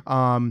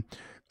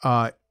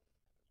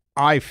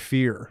 I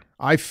fear,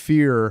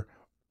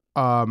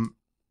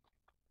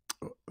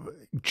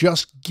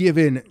 just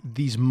given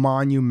these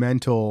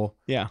monumental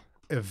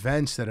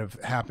events that have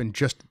happened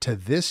just to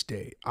this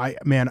date.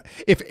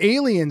 If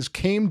aliens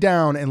came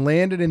down and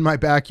landed in my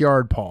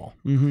backyard, Paul,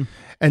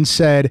 and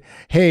said,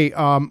 "Hey,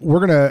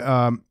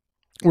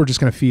 we're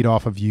just gonna feed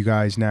off of you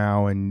guys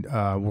now, and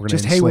we're gonna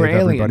enslave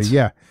everybody."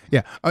 Yeah.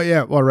 Oh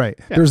yeah. Well, right.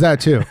 Yeah. There's that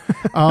too.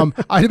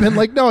 I'd have been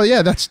like, "No,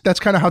 yeah, that's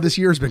kind of how this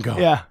year's been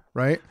going." Yeah.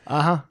 Right.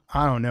 I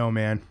don't know,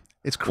 man.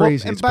 It's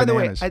crazy. And it's by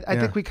bananas. the way, I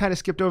think we kind of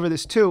skipped over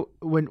this too.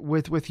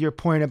 With your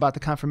point about the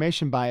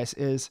confirmation bias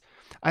is,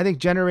 I think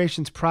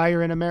generations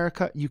prior in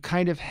America, you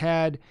kind of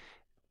had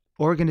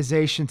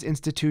organizations,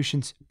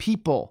 institutions,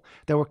 people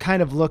that were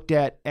kind of looked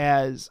at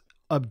as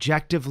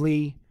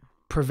objectively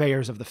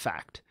purveyors of the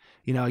fact.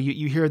 You know,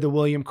 you hear the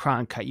William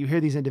Cronkite, you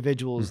hear these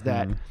individuals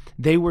that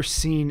they were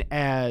seen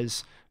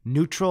as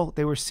neutral.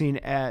 They were seen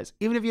as,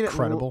 even if you didn't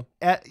credible.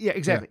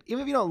 Exactly. Yeah.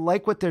 Even if you don't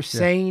like what they're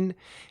saying,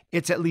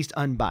 it's at least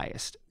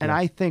unbiased. And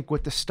I think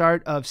with the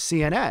start of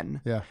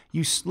CNN,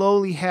 you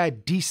slowly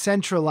had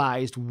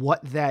decentralized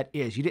what that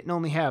is. You didn't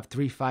only have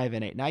 3, 5,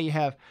 and 8. Now you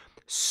have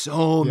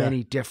so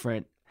many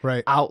different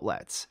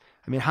outlets.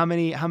 I mean, how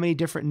many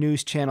different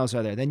news channels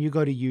are there? Then you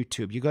go to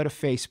YouTube, you go to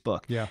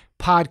Facebook,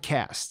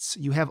 podcasts.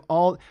 You have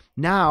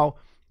now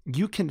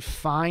you can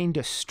find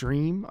a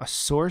stream, a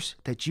source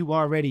that you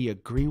already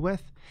agree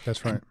with.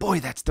 That's right. And boy,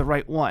 that's the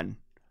right one.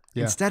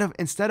 Yeah.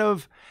 Instead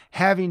of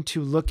having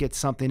to look at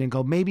something and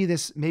go, maybe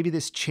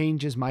this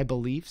changes my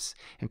beliefs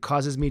and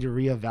causes me to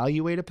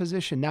reevaluate a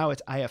position. Now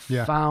I have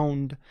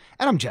found,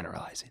 and I'm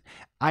generalizing,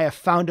 I have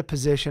found a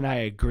position I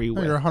agree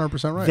with. You're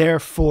 100% right.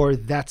 Therefore,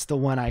 that's the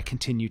one I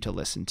continue to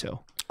listen to.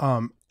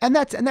 And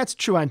that's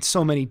true on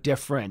so many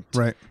different.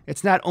 Right.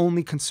 It's not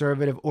only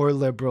conservative or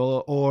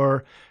liberal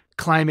or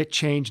climate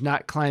change,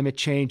 not climate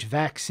change,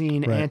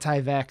 vaccine,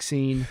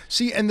 anti-vaccine.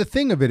 See, and the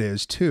thing of it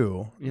is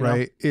too,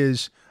 right,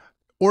 is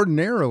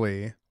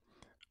ordinarily,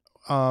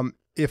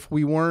 if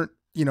we weren't,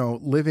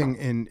 living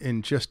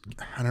in just,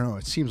 I don't know,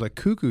 it seems like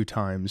cuckoo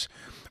times,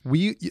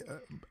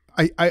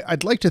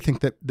 I'd like to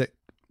think that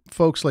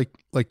folks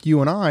like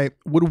you and I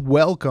would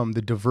welcome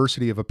the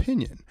diversity of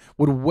opinion,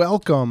 would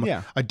welcome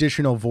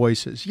additional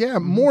voices. Yeah.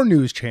 More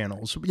news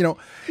channels,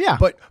 Yeah.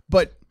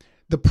 But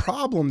the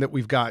problem that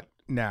we've got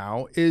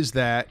now is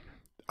that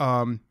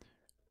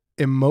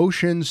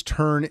emotions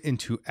turn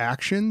into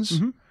actions.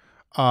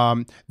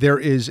 Mm-hmm. There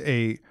is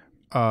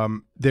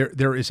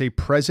a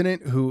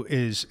president who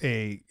is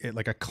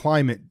like a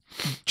climate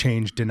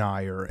change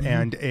denier,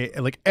 and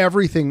like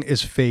everything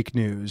is fake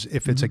news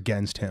if it's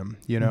against him,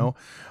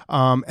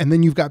 and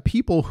then you've got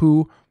people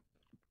who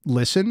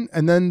listen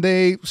and then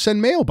they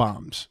send mail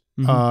bombs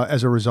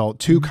as a result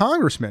to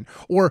congressmen.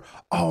 Or,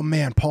 oh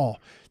man, Paul,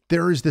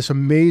 there is this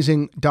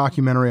amazing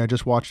documentary I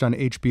just watched on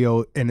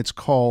HBO, and it's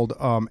called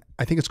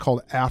I think it's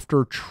called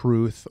After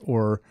Truth,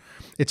 or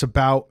it's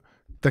about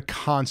the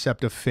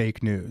concept of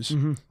fake news,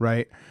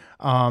 right?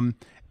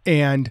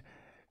 And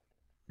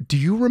do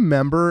you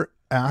remember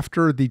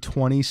after the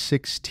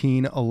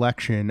 2016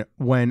 election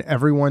when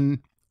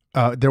everyone,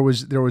 there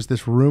was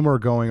this rumor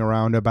going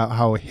around about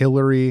how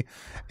Hillary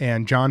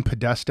and John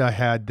Podesta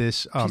had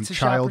this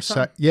child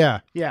sex? Yeah.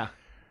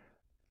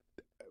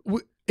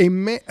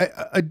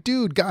 A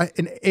dude got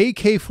an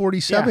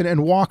AK-47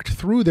 and walked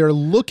through there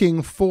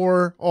looking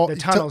for all the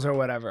tunnels or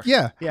whatever.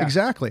 Yeah,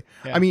 exactly.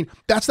 Yeah. I mean,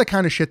 that's the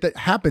kind of shit that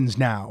happens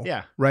now.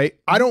 Yeah. Right.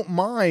 I don't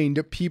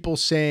mind people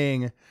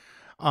saying,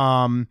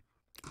 I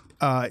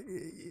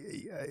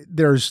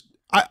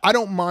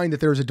don't mind that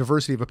there's a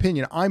diversity of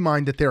opinion. I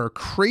mind that there are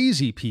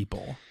crazy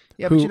people.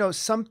 Yeah, who, but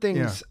some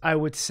things I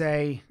would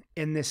say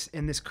in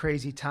this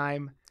crazy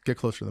time. Get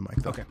closer to the mic,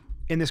 though. Okay.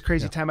 In this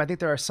crazy time, I think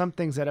there are some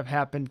things that have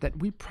happened that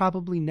we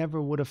probably never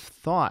would have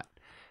thought.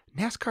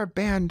 NASCAR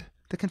banned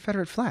the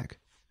Confederate flag.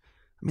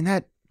 I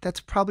mean, that's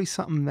probably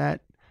something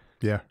that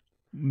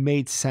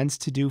made sense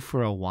to do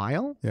for a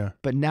while. Yeah.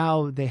 But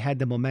now they had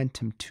the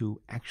momentum to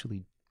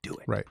actually do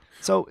it. Right.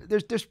 So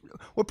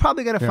we're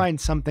probably going to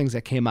find some things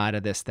that came out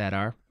of this that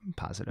are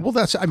positive. Well,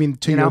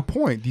 to your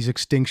point, these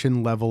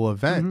extinction level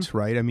events,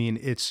 right? I mean,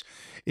 it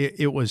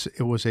was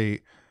a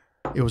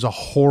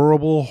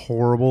horrible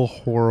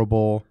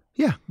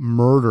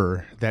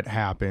murder that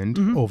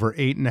happened over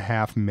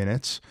 8.5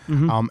 minutes.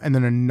 And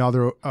then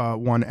another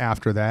one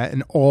after that,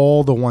 and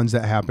all the ones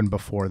that happened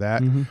before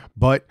that.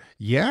 But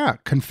yeah,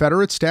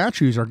 Confederate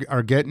statues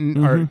are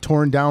getting are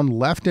torn down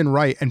left and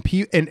right.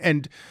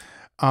 And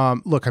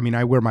look, I mean,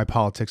 I wear my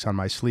politics on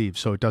my sleeve,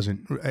 so it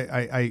doesn't,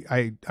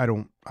 I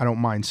don't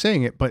mind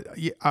saying it, but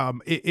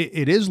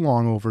it is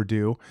long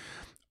overdue.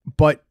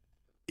 But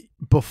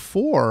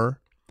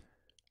before,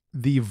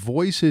 the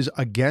voices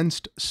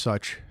against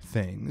such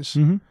things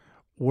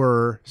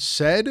were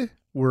said,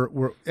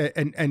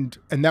 and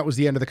that was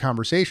the end of the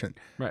conversation,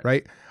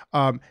 right?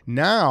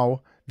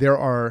 Now there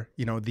are,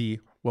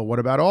 what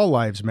about all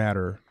lives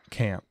matter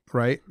camp,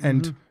 right?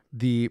 And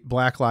the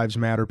Black Lives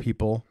Matter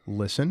people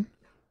listen,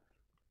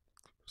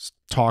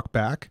 talk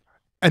back,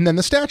 and then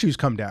the statues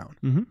come down.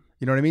 You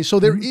know what I mean? So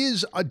there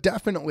is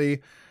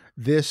definitely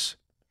this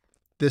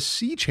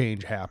sea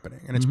change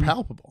happening, and it's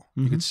palpable.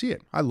 You can see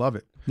it. I love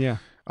it. Yeah.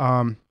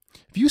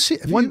 If you see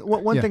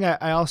one thing,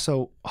 I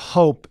also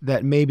hope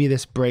that maybe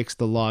this breaks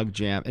the log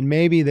jam, and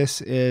maybe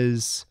this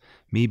is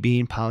me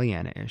being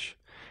Pollyanna-ish,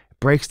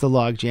 breaks the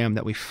log jam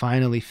that we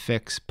finally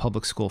fix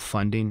public school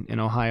funding in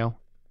Ohio.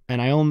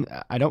 And I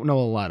don't know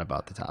a lot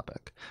about the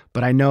topic,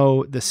 but I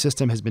know the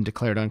system has been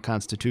declared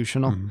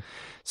unconstitutional.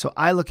 So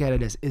I look at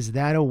it as, is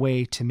that a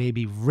way to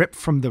maybe rip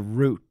from the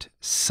root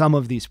some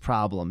of these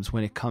problems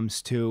when it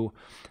comes to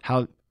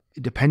how,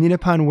 depending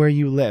upon where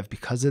you live,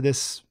 because of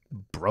this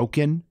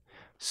broken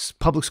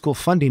public school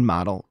funding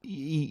model,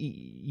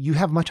 you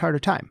have a much harder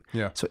time.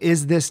 Yeah. So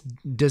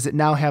does it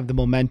now have the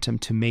momentum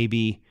to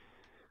maybe,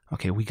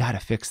 okay, we got to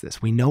fix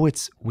this. We know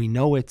it's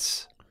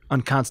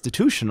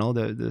unconstitutional.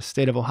 The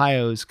state of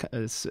Ohio's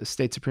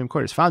state Supreme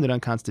Court has found it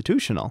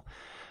unconstitutional,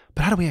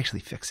 but how do we actually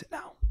fix it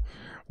now?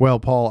 Well,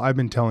 Paul, I've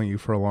been telling you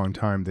for a long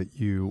time that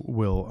you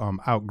will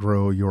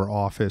outgrow your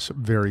office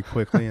very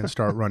quickly and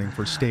start running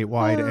for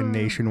statewide and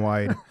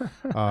nationwide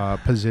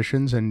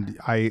positions. And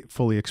I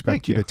fully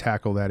expect you to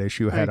tackle that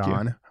issue head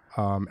on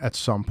at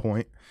some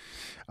point.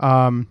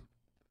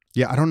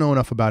 Yeah, I don't know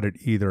enough about it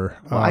either.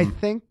 Well, I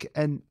think,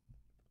 and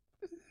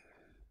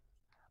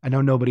I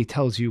know nobody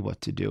tells you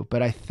what to do,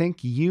 but I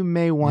think you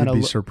may want to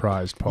be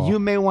surprised, Paul. You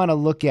may want to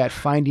look at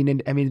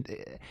finding. I mean,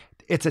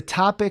 it's a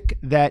topic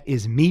that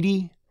is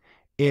meaty,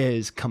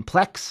 is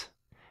complex,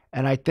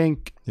 and I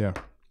think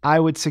I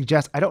would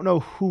suggest. I don't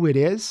know who it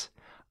is.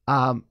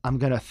 I'm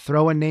going to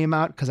throw a name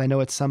out because I know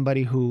it's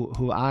somebody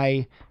who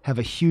I have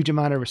a huge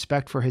amount of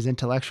respect for his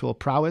intellectual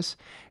prowess.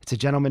 It's a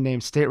gentleman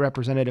named State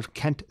Representative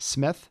Kent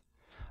Smith.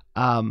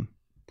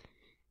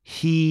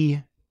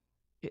 He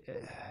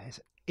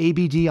is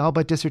ABD, all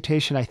but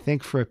dissertation, I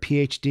think, for a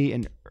PhD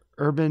in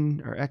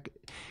urban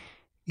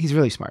he's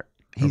really smart.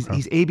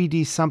 He's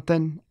ABD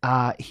something.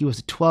 He was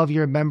a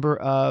 12-year member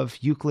of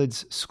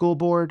Euclid's school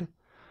board.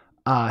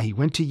 He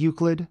went to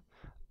Euclid,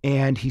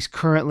 and he's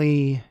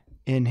currently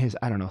in his,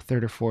 I don't know,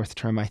 third or fourth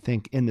term, I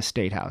think, in the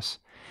State House.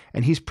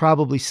 And he's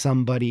probably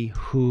somebody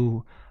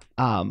who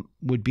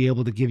would be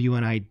able to give you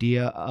an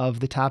idea of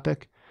the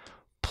topic.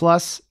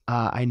 Plus,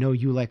 I know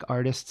you like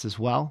artists as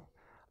well.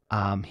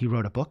 He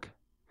wrote a book.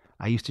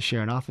 I used to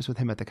share an office with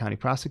him at the county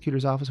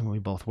prosecutor's office when we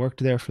both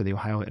worked there for the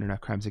Ohio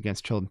Internet Crimes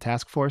Against Children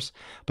Task Force.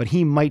 But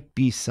he might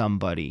be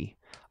somebody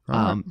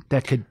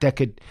that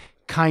could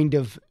kind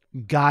of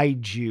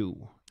guide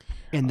you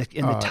in the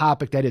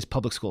topic that is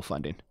public school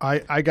funding.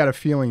 I got a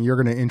feeling you're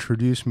going to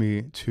introduce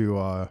me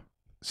to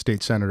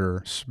State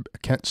Senator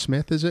Kent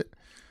Smith, is it?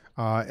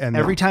 And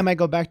every time I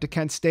go back to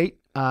Kent State,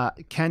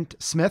 Kent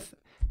Smith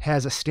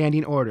has a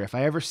standing order. If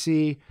I ever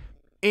see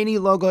any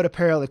logoed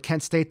apparel at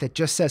Kent State that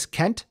just says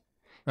Kent,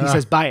 he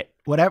says, buy it.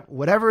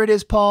 Whatever it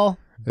is, Paul,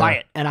 buy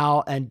it.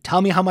 And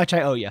tell me how much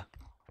I owe you.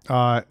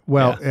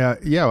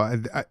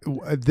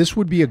 This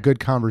would be a good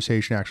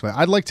conversation, actually.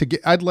 I'd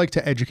like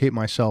to educate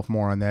myself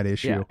more on that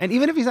issue. Yeah. And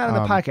even if he's not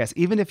on the podcast,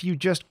 even if you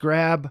just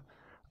grab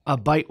a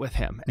bite with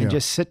him and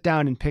just sit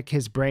down and pick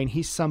his brain,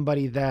 he's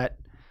somebody that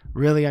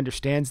really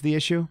understands the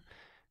issue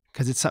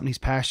because it's something he's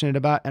passionate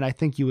about. And I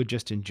think you would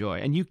just enjoy,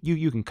 and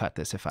you can cut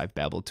this if I've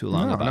babbled too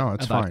long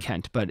about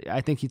Kent, but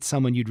I think he's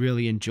someone you'd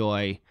really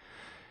enjoy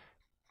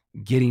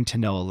getting to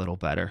know a little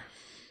better.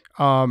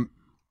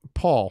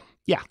 Paul.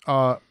 Yeah.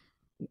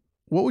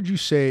 What would you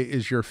say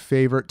is your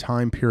favorite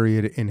time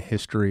period in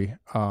history?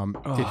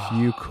 If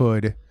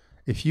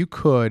you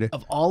could,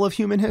 of all of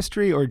human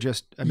history, or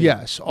just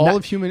yes, all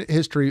of human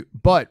history.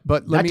 But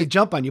not to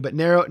jump on you, but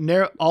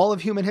narrow all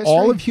of human history.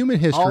 All of human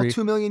history, all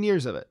 2 million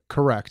years of it.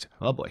 Correct.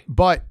 Oh boy.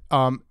 But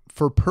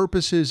for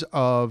purposes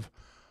of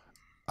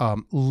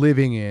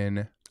living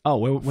in,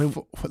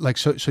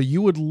 so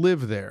you would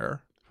live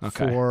there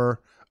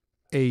for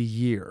a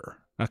year.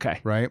 Okay.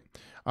 Right.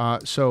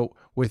 So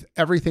with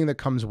everything that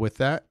comes with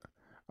that.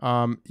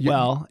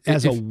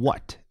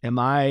 What am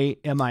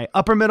I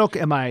upper middle?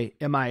 Am I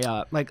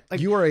like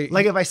you are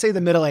like if I say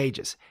the Middle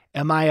Ages,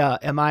 am I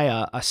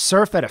a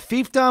serf at a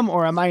fiefdom,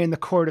 or am I in the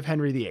court of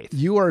Henry VIII?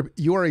 You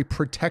are a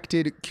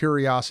protected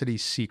curiosity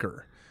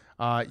seeker.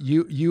 I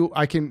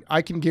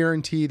can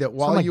guarantee that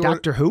while you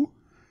Doctor Who?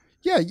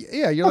 Yeah,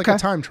 you're like a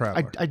time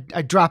traveler.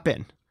 I drop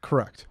in.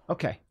 Correct.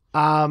 Okay.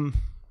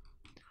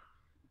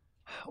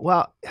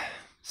 Well,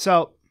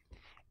 so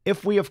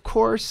if we, of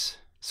course.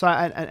 So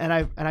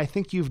I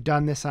think you've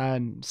done this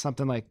on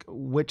something like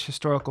which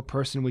historical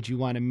person would you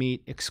want to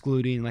meet,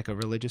 excluding like a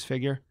religious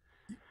figure?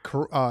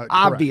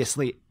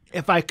 Obviously,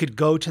 if I could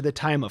go to the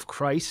time of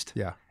Christ,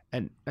 so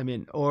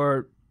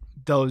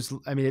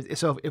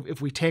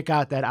if we take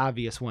out that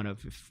obvious one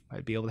of if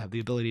I'd be able to have the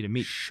ability to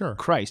meet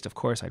Christ, of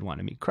course I'd want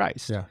to meet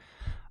Christ. Yeah.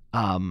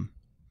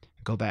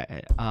 Go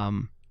back.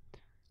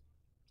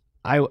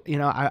 I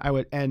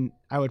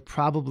would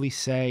probably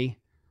say.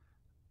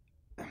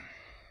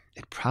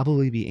 It'd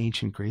probably be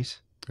ancient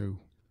Greece. Ooh,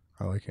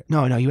 I like it.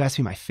 No, you asked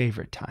me my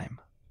favorite time.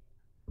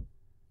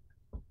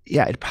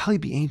 Yeah, it'd probably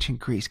be ancient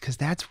Greece because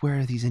that's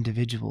where these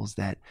individuals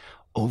that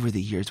over the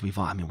years we've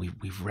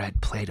read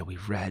Plato,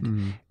 we've read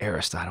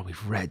Aristotle,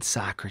 we've read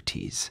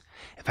Socrates.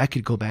 If I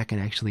could go back and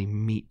actually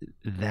meet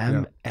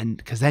them, and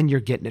because then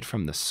you're getting it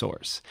from the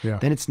source. Yeah.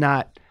 Then it's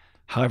not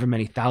however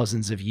many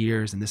thousands of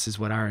years, and this is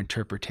what our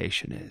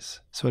interpretation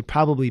is. So it'd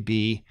probably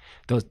be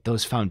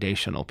those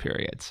foundational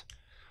periods.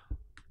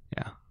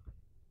 Yeah.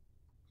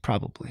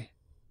 Probably.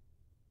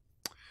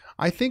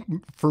 I think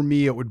for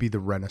me it would be the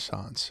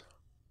Renaissance.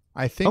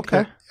 I think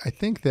that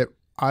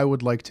I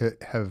would like to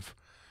have.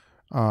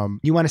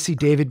 You want to see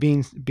David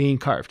being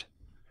carved?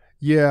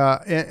 Yeah,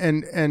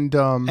 and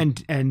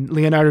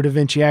Leonardo da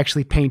Vinci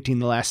actually painting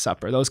the Last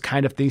Supper. Those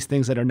kind of these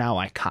things that are now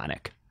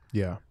iconic.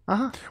 Yeah.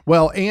 Uh-huh.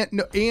 Well,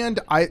 and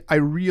I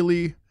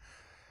really.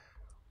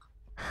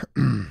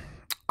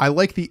 I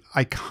like the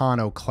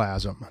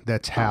iconoclasm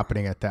that's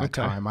happening at that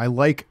time. I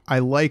like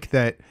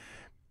that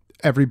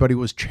everybody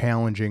was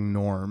challenging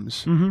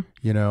norms.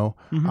 You know,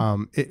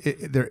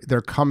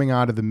 they're coming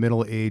out of the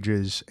Middle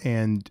Ages,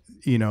 and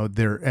you know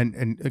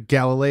and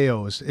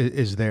Galileo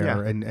is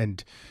there,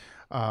 and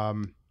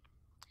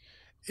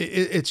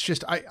it's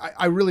just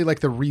I really like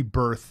the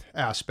rebirth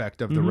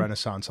aspect of the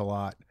Renaissance a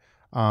lot.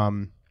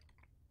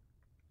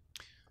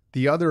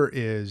 The other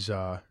is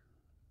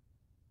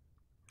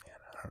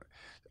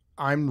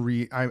I'm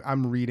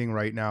reading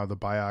right now the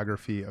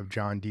biography of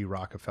John D.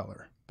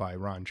 Rockefeller by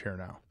Ron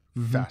Chernow.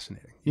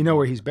 Fascinating. You know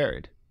where he's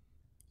buried?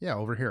 Yeah,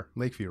 over here,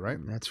 Lakeview, right?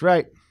 That's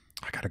right.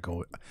 I gotta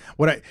go.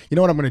 You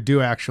know what I'm gonna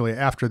do actually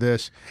after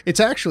this?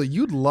 It's actually,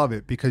 you'd love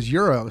it because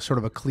you're a sort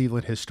of a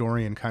Cleveland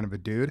historian kind of a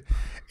dude,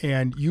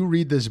 and you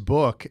read this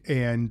book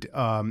and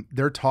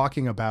they're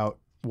talking about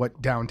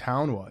what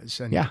downtown was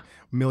and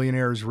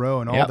Millionaires Row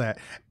and all that.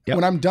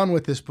 When I'm done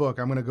with this book,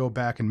 I'm gonna go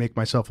back and make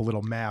myself a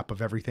little map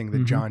of everything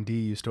that John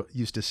D.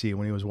 used to see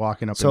when he was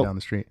walking up and down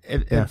the street.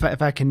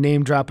 If I can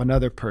name drop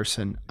another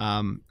person,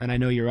 and I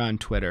know you're on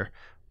Twitter,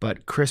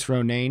 but Chris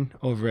Ronayne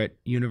over at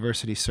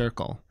University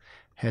Circle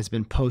has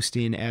been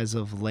posting as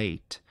of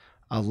late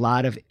a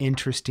lot of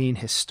interesting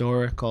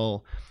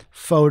historical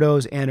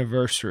photos,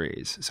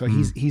 anniversaries. So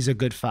he's a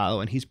good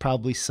follow, and he's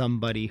probably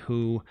somebody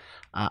who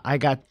I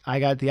got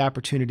the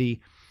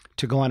opportunity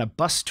to go on a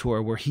bus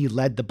tour where he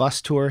led the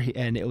bus tour,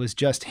 and it was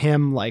just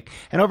him, like,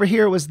 and over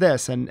here was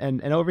this,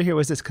 and over here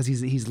was this, because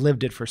he's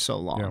lived it for so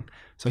long. Yeah.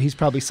 So he's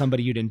probably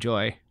somebody you'd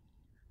enjoy.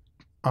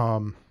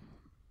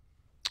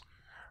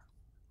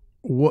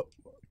 What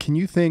can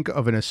you think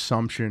of an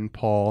assumption,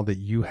 Paul, that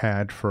you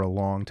had for a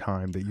long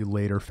time that you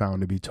later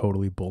found to be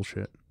totally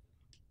bullshit?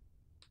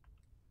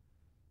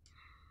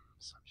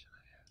 Assumption I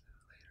had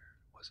that later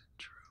wasn't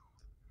true.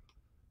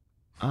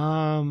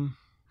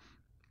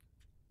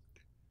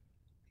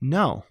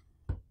 No,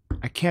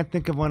 I can't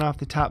think of one off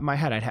the top of my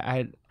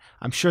head.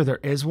 I'm sure there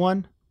is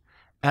one,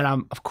 and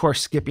I'm of course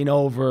skipping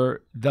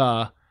over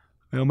the,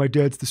 my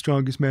dad's the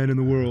strongest man in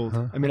the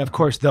world. I mean, of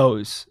course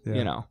those,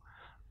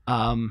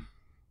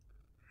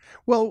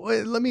 Well,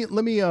 let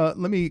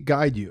me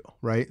guide you,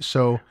 right?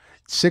 So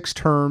 6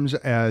 terms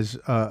as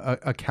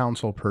a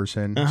council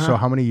person. So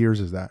how many years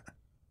is that?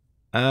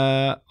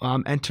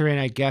 I'm entering,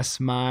 I guess,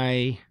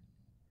 my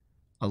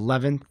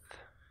 11th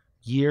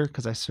year,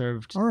 because I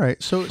served. All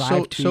right. So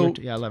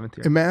 11th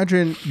year.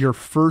 Imagine your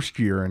first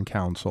year in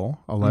council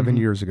 11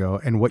 years ago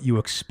and what you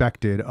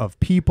expected of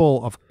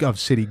people, of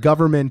city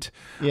government.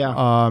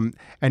 Yeah.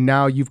 And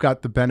now you've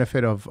got the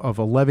benefit of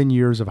 11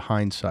 years of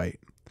hindsight,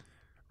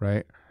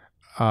 right?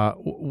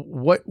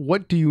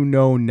 What do you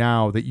know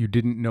now that you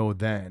didn't know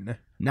then?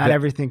 Not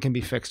everything can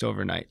be fixed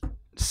overnight.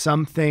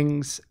 Some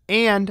things,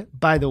 and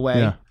by the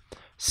way,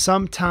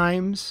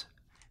 sometimes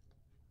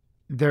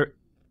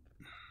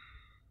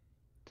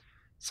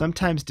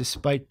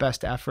despite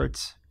best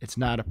efforts, it's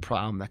not a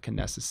problem that can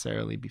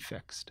necessarily be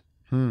fixed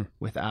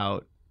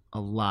without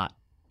a lot.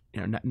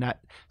 Not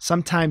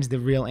sometimes the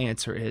real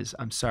answer is,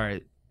 I'm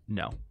sorry,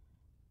 no.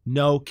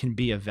 No can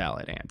be a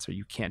valid answer.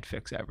 You can't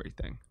fix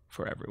everything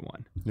for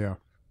everyone. Yeah.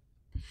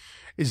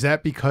 Is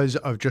that because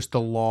of just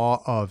the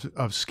law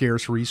of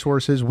scarce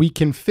resources? We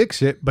can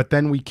fix it, but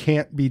then we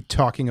can't be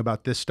talking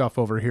about this stuff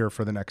over here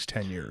for the next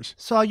 10 years.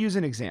 So I'll use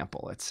an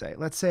example. Let's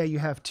say you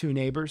have 2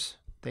 neighbors.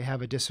 They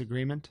have a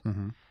disagreement,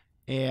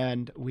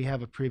 and we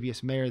have a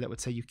previous mayor that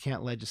would say you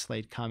can't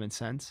legislate common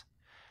sense.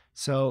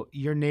 So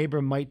your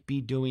neighbor might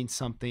be doing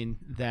something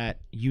that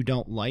you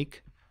don't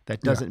like,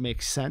 that doesn't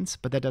make sense,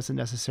 but that doesn't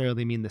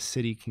necessarily mean the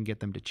city can get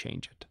them to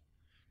change it.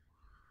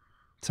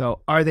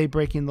 So are they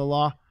breaking the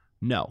law?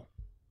 No.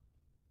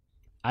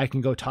 I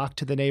can go talk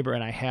to the neighbor,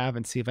 and I have,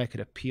 and see if I could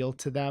appeal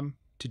to them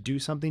to do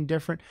something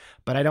different.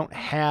 But I don't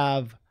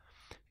have,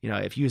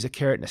 if you use a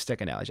carrot and a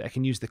stick analogy, I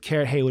can use the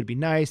carrot, hey, it would be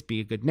nice, be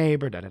a good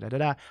neighbor,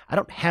 da-da-da-da-da. I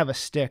don't have a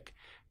stick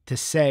to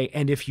say,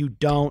 and if you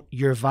don't,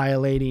 you're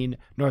violating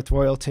North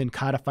Royalton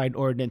codified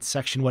ordinance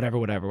section,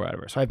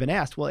 whatever. So I've been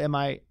asked, well, am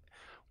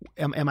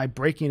I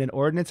breaking an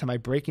ordinance? Am I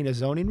breaking a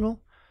zoning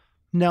rule?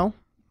 No.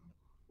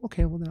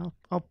 Okay, well then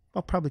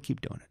I'll probably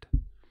keep doing it.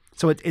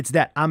 So it's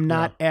that I'm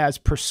not as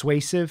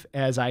persuasive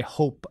as I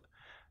hope.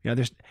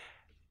 There's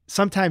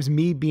sometimes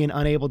me being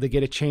unable to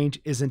get a change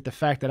isn't the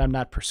fact that I'm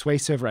not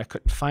persuasive or I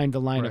couldn't find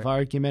the line of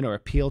argument or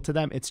appeal to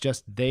them. It's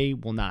just they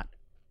will not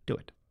do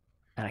it,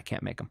 and I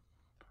can't make them.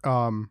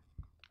 I'm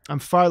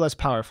far less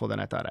powerful than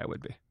I thought I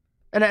would be,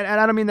 and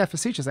I don't mean that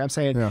facetiously. I'm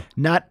saying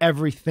not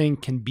everything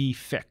can be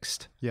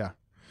fixed. Yeah.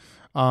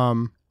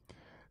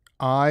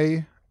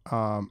 I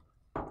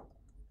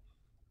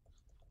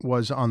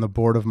was on the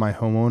board of my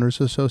homeowners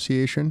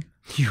association.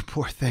 You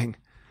poor thing.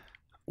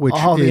 Which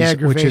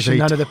is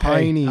a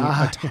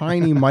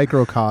tiny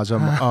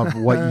microcosm of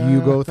what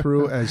you go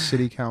through as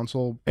city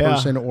council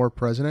person or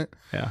president.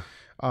 Yeah.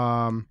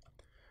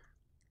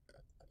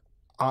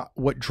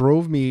 What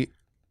drove me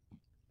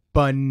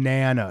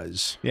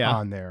bananas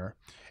on there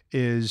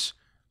is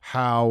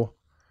how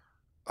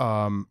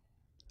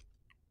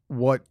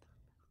what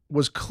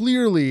was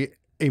clearly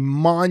a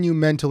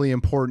monumentally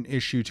important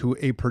issue to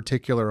a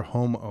particular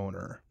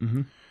homeowner.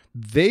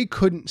 They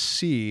couldn't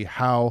see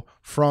how,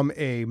 from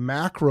a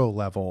macro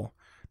level,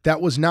 that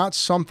was not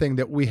something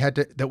that we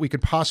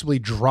could possibly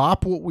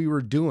drop what we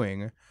were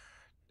doing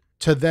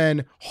to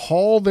then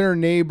haul their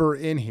neighbor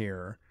in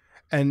here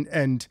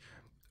and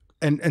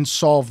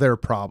solve their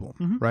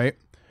problem, right?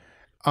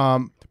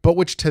 But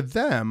which to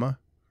them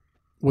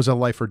was a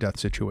life or death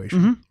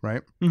situation,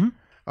 right?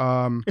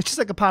 It's just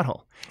like a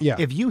pothole. Yeah.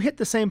 If you hit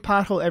the same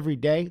pothole every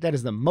day, that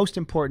is the most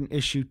important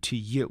issue to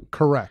you.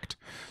 Correct.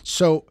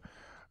 So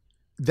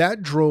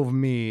that drove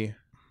me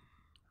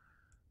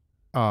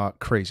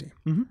crazy.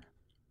 Mm-hmm.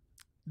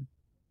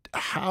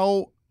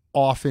 How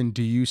often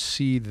do you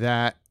see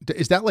that?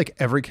 Is that like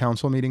every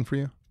council meeting for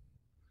you?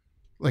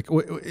 Like,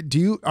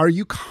 are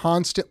you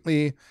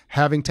constantly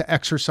having to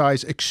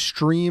exercise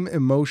extreme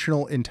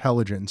emotional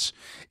intelligence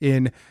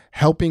in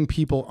helping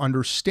people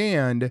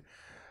understand,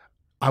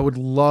 I would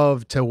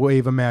love to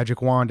wave a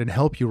magic wand and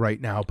help you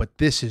right now, but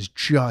this is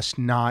just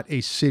not a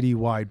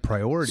citywide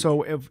priority?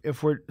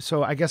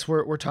 So I guess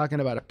we're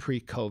talking about a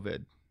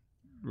pre-COVID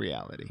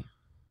reality,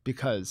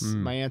 because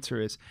my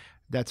answer is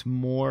that's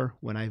more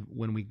when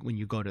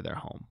you go to their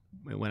home.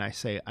 When I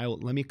say,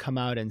 let me come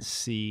out and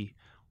see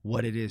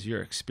what it is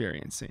you're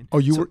experiencing. Oh,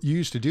 you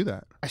used to do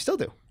that? I still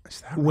do. Is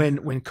that When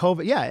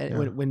COVID, yeah.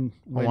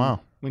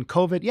 When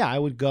COVID, yeah, I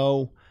would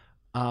go.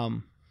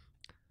 I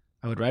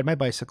would ride my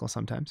bicycle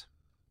sometimes.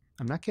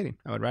 I'm not kidding.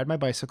 I would ride my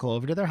bicycle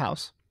over to their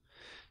house.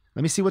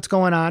 Let me see what's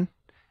going on.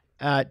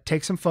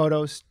 Take some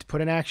photos, put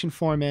an action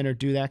form in, or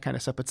do that kind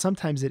of stuff. But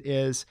sometimes it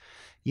is,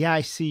 yeah,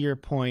 I see your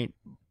point,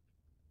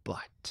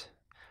 but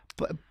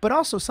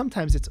also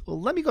sometimes it's,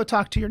 well, let me go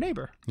talk to your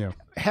neighbor. Yeah.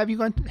 Have you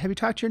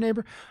talked to your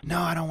neighbor? No,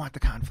 I don't want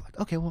the conflict.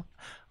 Okay, well,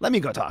 let me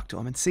go talk to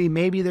them and see,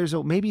 maybe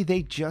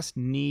they just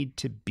need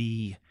to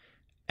be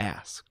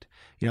asked.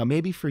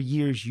 Maybe for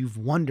years you've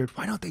wondered,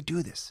 why don't they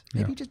do this?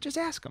 Maybe just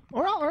ask them,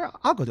 or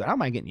I'll go do it. I don't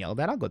mind getting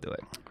yelled at. I'll go do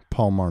it.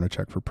 Paul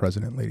Marnecheck for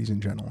president, ladies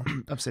and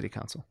gentlemen. Of City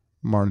Council.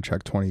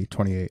 Marnecheck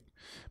 2028.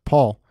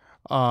 Paul,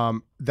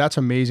 that's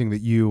amazing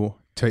that you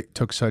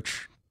took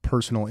such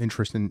personal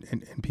interest in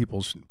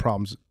people's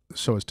problems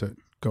so as to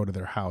go to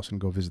their house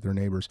and go visit their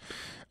neighbors.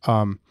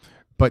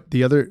 But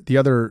the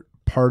other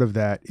part of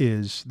that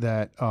is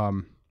that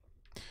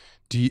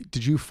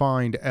did you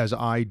find, as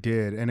I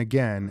did, and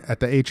again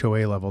at the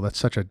HOA level, that's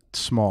such a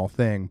small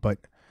thing, but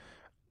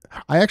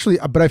I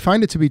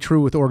find it to be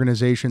true with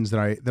organizations that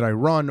I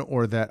run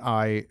or that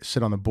I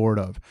sit on the board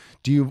of.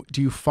 Do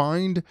you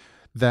find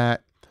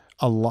that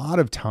a lot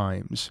of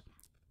times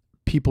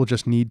people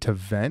just need to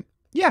vent?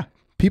 Yeah.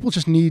 People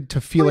just need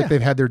to feel like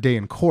they've had their day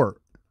in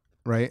court,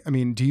 right? I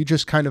mean, do you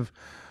just kind of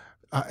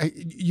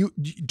do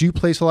you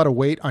place a lot of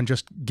weight on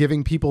just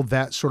giving people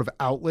that sort of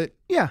outlet?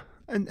 Yeah.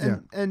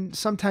 And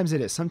sometimes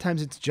it is.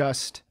 Sometimes it's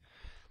just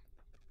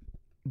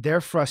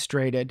they're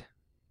frustrated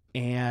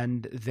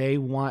and they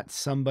want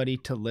somebody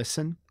to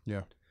listen.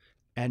 Yeah.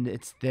 And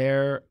it's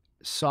their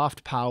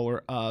soft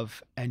power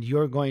of, and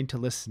you're going to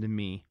listen to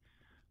me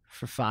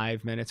for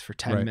 5 minutes, for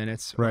 10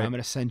 minutes, or I'm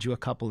going to send you a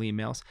couple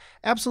emails.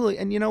 Absolutely.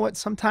 And you know what?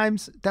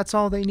 Sometimes that's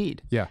all they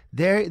need. Yeah.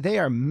 They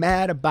are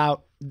mad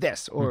about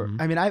this. Or,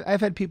 I mean,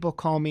 I've had people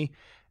call me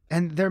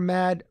and they're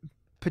mad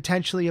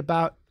potentially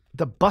about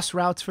the bus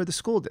routes for the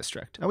school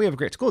district. Now, we have a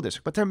great school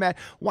district, but they're mad.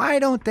 Why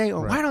don't they,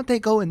 or why don't they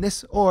go in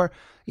this? Or,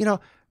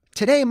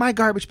 today my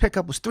garbage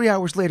pickup was 3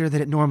 hours later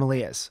than it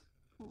normally is.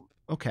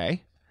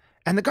 Okay.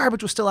 And the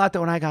garbage was still out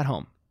there when I got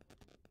home.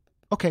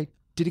 Okay.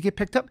 Did it get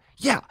picked up?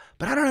 Yeah,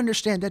 but I don't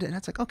understand that. And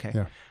that's like,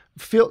 okay,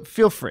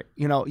 feel free.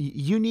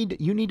 You need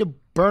to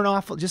burn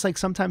off, just like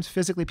sometimes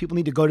physically people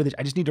need to go to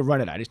I just need to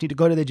run it out. I just need to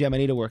go to the gym. I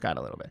need to work out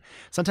a little bit.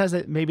 Sometimes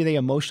maybe they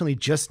emotionally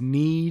just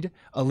need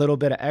a little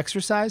bit of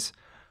exercise.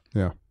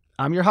 Yeah.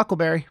 I'm your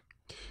Huckleberry.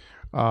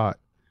 Are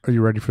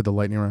you ready for the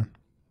lightning round?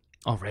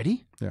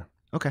 Already? Yeah.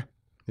 Okay.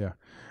 Yeah.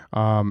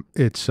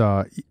 It's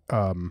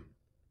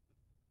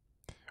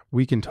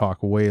we can talk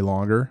way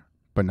longer,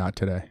 but not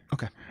today.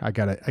 Okay. I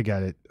got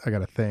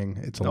a thing.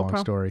 It's a long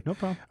story. No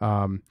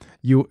problem.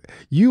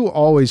 You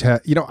always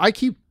have, I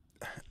keep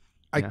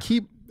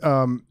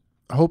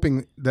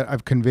hoping that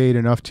I've conveyed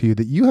enough to you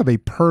that you have a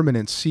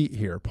permanent seat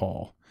here,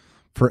 Paul,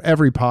 for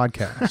every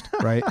podcast,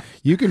 right?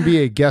 You can be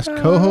a guest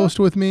co-host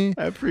with me.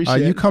 I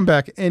appreciate it. You come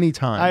back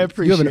anytime. I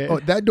appreciate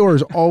it. That door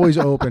is always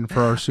open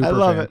for our super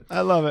fan.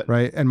 I love it.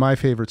 Right? And my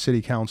favorite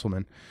city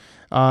councilman.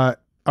 All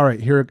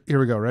right, here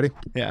we go. Ready?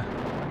 Yeah.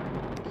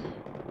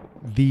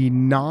 The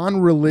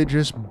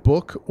non-religious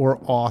book or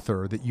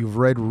author that you've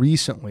read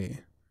recently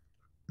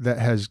that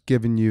has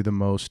given you the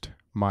most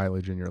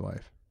mileage in your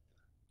life?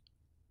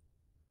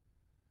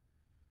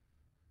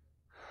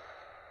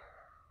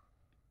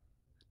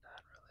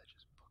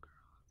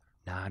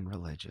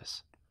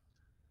 Non-religious.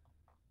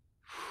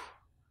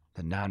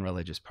 The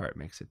non-religious part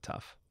makes it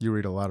tough. You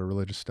read a lot of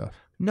religious stuff.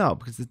 No,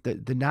 because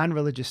the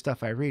non-religious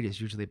stuff I read is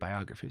usually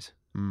biographies.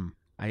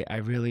 I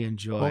really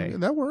enjoy. Well,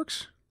 that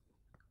works.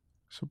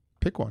 So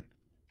pick one.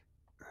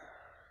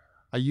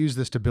 I use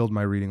this to build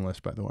my reading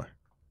list, by the way.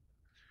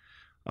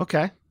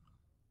 Okay.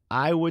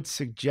 I would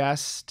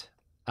suggest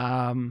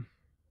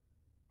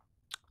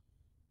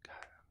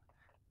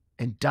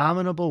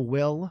Indomitable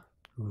Will.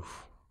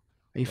 Oof.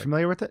 Are you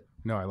familiar with it?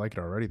 No, I like it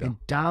already, though.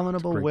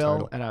 Indomitable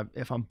Will. And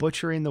if I'm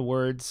butchering the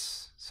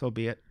words, so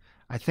be it.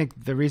 I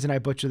think the reason I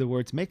butcher the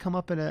words may come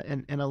up in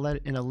a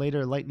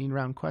later lightning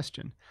round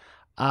question.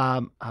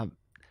 By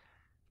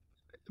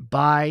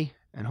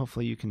and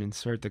hopefully you can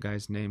insert the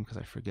guy's name because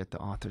I forget the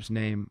author's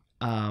name.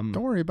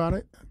 Don't worry about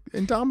it.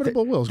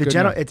 Indomitable Will.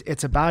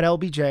 It's about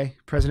LBJ,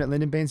 President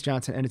Lyndon Baines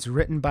Johnson, and it's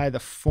written by the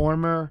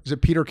former. Is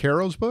it Peter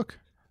Caro's book?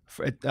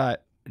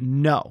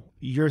 No,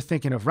 you're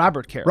thinking of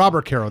Robert Caro.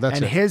 Robert Caro, that's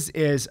it. And his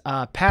is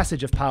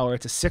Passage of Power.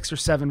 It's a 6 or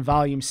 7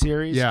 volume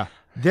series. Yeah.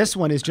 This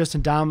one is just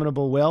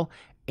Indomitable Will.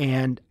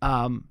 And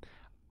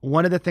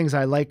one of the things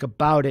I like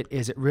about it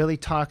is it really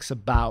talks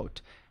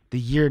about the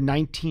year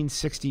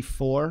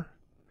 1964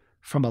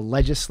 from a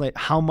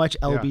how much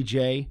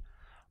LBJ,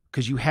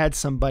 because you had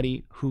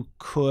somebody who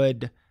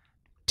could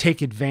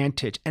take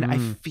advantage. And I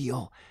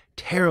feel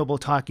terrible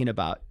talking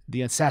about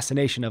the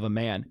assassination of a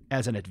man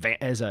as an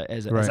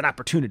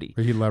opportunity.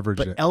 But he leveraged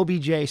but it.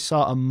 LBJ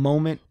saw a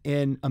moment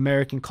in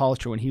American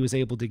culture when he was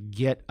able to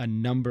get a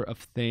number of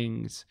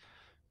things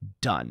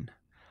done.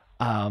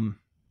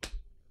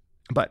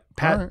 But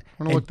Pat,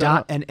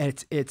 and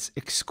it's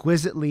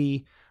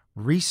exquisitely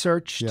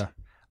researched. Yeah.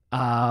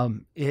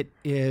 It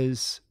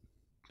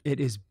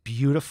is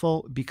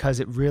beautiful because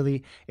it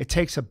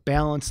takes a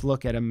balanced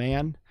look at a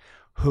man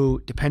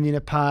who, depending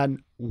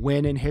upon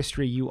when in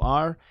history you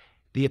are,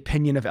 the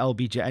opinion of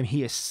LBJ. I mean,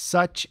 he is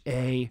such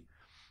a.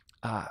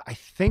 I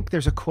think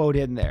there's a quote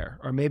in there,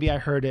 or maybe I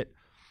heard it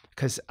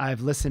because I've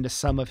listened to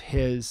some of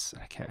his.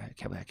 I can't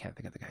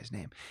think of the guy's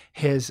name.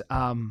 His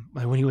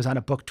when he was on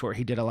a book tour,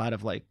 he did a lot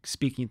of like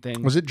speaking things.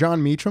 Was it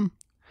John Meacham?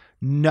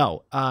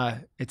 No,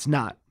 it's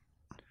not.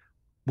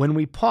 When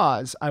we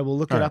pause, I will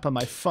look it up on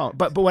my phone.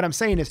 But what I'm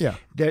saying is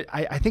that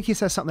I think he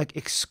says something like,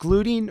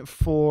 excluding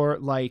for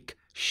like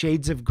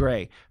shades of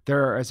gray,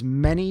 there are as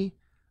many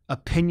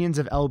opinions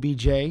of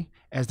LBJ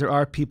as there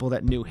are people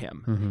that knew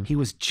him. Mm-hmm. He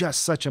was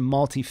just such a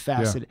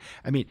multifaceted.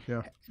 I mean,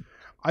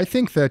 I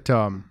think that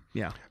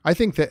I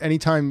think that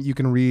anytime you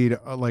can read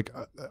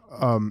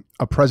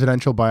a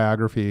presidential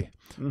biography,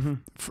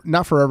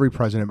 not for every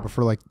president, but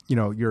for like,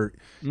 your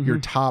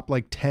top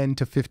like 10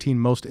 to 15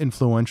 most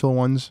influential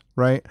ones,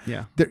 right?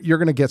 Yeah. You're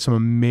going to get some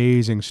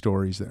amazing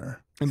stories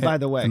there. And by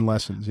the way, and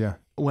lessons,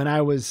 when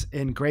I was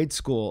in grade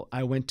school,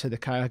 I went to the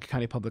Cuyahoga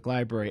County Public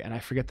Library, and I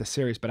forget the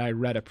series, but I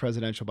read a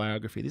presidential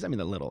biography. These, I mean,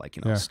 the little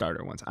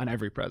starter ones on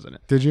every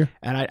president. Did you?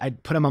 And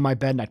I'd put them on my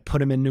bed, and I'd put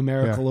them in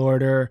numerical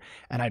order,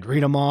 and I'd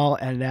read them all.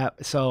 And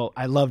so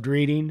I loved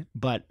reading,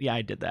 but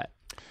I did that.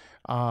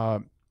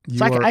 I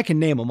can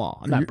name them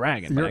all. I'm not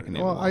bragging, but I can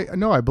name them all.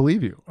 No, I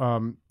believe you.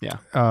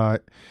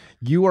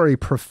 You are a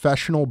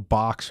professional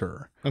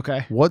boxer.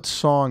 Okay. What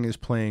song is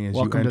playing as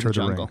Welcome you enter to the the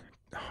jungle. ring?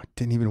 Oh,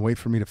 didn't even wait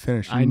for me to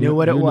finish. I knew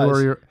what it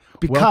was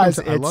because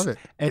I love it.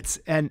 It's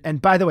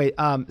and by the way,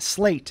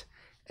 Slate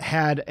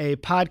had a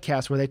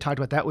podcast where they talked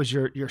about that was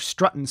your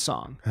strutting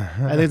song. I think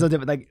it's a little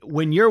different. Like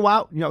when you're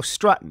out,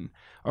 strutting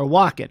or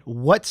walking,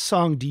 what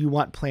song do you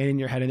want playing in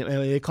your head? And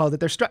they called it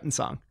their strutting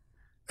song.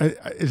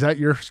 Is that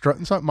your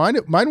strutting song?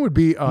 Mine would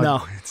be.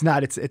 No, it's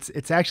not.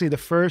 It's actually the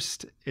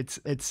first.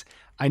 It's.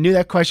 I knew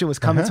that question was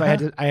coming, so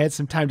I had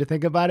some time to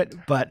think about it.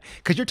 But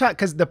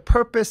because the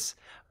purpose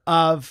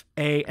of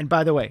and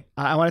by the way,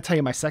 I want to tell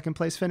you my second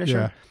place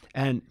finisher,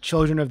 and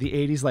children of the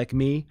 80s like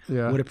me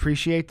would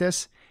appreciate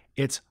this.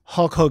 It's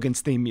Hulk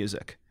Hogan's theme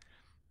music.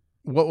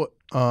 What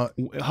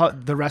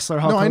the wrestler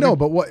Hulk Hogan? I know,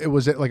 but what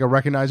was it, like a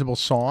recognizable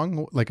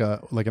song, like an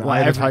Eye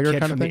of the Tiger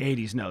kind of thing?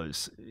 The 80s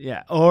knows,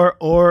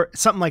 or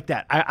something like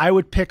that. I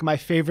would pick my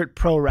favorite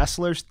pro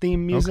wrestlers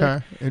theme music.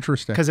 Okay,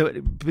 interesting. Because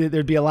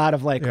there'd be a lot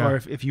of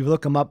or if you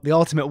look them up, the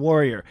Ultimate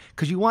Warrior,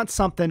 because you want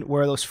something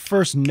where those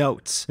first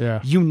notes,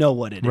 you know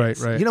what it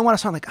is. Right. You don't want a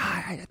song like,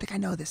 I think I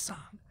know this song.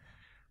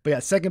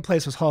 But second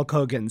place was Hulk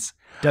Hogan's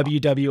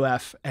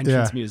WWF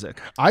entrance music.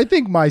 I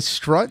think my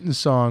strutting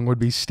song would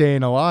be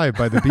Staying Alive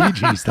by the Bee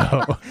Gees,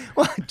 though.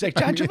 Well, like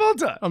John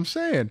Travolta. I'm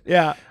saying.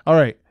 Yeah. All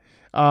right.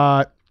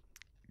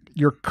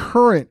 Your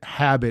current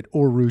habit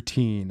or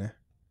routine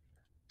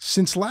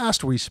since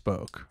last we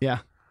spoke. Yeah.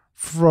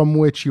 From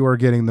which you are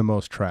getting the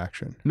most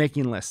traction.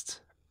 Making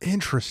lists.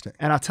 Interesting.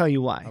 And I'll tell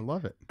you why. I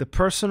love it. The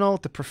personal,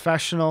 the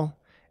professional,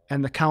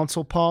 and the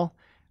council, Paul,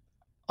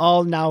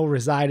 all now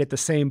reside at the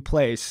same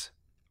place.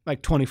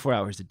 Like 24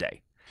 hours a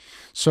day.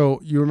 So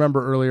you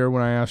remember earlier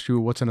when I asked you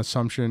what's an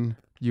assumption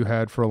you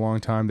had for a long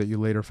time that you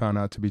later found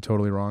out to be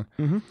totally wrong?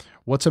 Mm-hmm.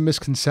 What's a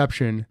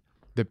misconception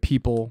that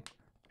people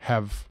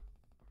have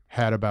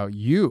had about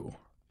you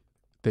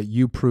that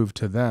you proved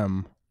to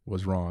them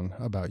was wrong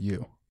about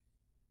you?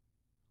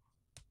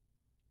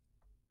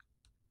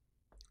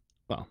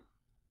 Well,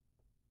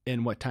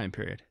 in what time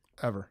period?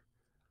 Ever.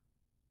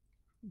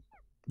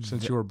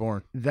 Since you were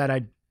born. That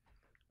I'd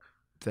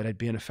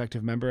be an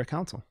effective member of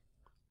council.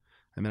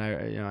 I mean,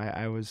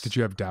 I was. Did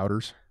you have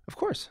doubters? Of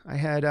course. I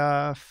had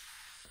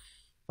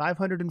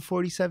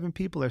 547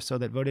 people or so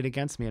that voted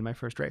against me in my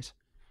first race.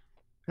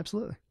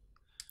 Absolutely.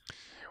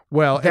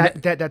 Well,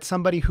 that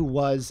somebody who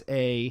was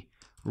a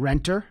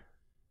renter,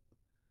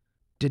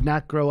 did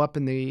not grow up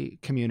in the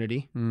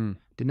community,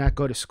 did not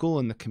go to school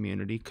in the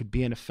community, could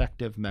be an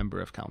effective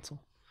member of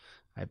council.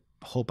 I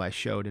hope I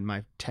showed in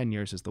my 10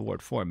 years as the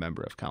Ward 4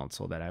 member of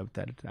council that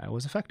I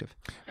was effective.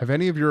 Have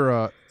any of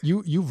your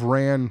you've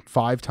ran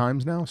 5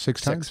 times now,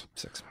 6 times?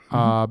 Six.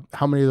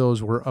 How many of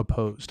those were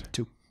opposed?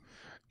 2.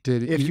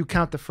 If you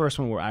count the first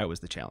one where I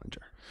was the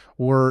challenger.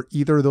 Were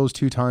either of those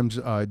 2 times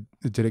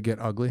did it get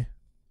ugly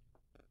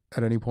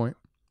at any point?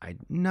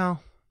 No,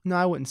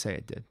 I wouldn't say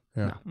it did.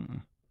 Yeah.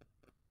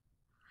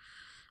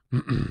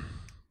 No.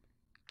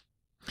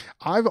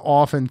 I've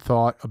often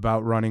thought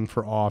about running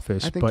for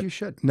office. I think you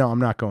should. No, I'm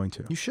not going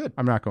to. You should.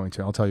 I'm not going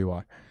to. I'll tell you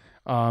why.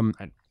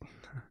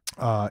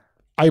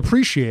 I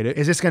appreciate it.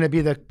 Is this going to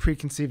be the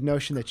preconceived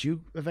notion that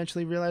you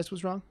eventually realized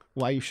was wrong?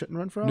 Why you shouldn't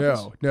run for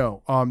office?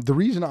 No. The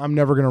reason I'm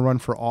never going to run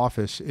for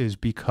office is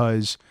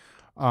because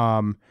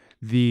I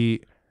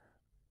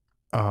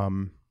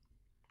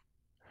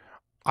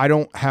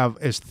don't have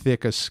as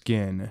thick a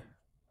skin.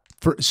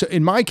 So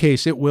in my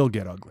case, it will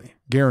get ugly,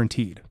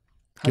 guaranteed.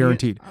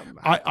 Guaranteed.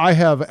 I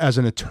have, as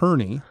an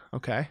attorney,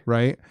 okay,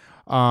 right,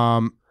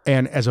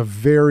 and as a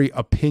very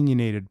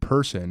opinionated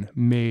person,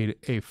 made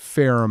a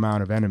fair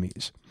amount of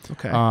enemies.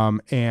 Okay,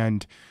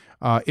 and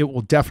it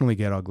will definitely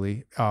get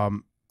ugly.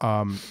 And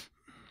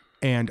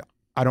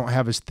I don't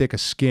have as thick a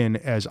skin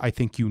as I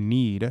think you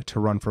need to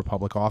run for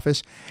public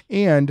office,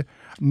 and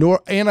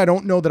I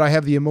don't know that I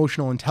have the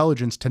emotional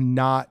intelligence to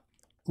not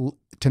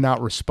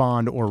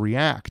respond or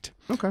react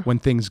when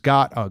things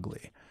got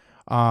ugly.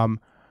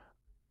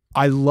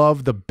 I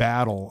love the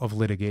battle of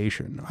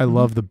litigation. I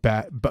love the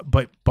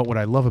but what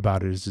I love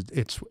about it is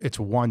it's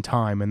one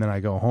time and then I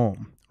go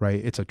home,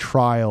 right? It's a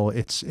trial.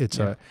 It's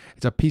a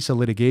piece of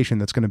litigation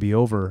that's going to be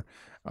over,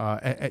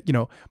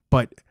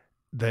 but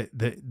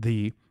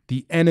the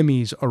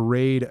enemies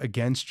arrayed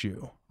against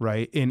you,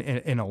 right?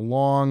 In a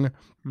long,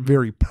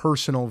 very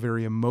personal,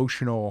 very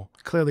emotional,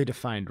 clearly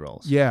defined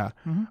roles. Yeah.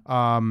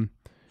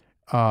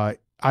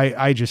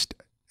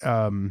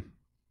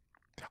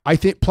 I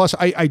think, plus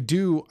I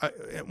do,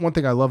 one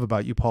thing I love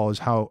about you, Paul, is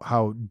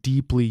how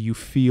deeply you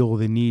feel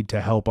the need to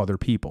help other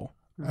people.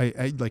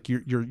 I like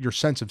your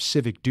sense of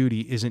civic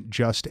duty isn't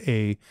just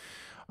a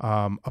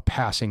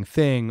passing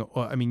thing.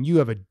 I mean, you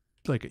have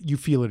you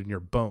feel it in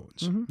your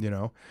bones, you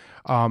know?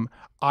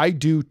 I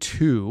do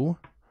too,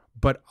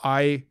 but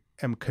I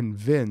am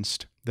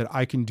convinced that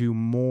I can do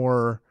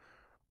more,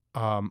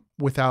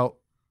 without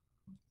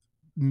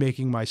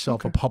making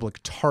myself a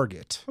public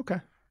target. Okay.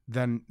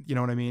 Then, you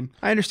know what I mean?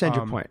 I understand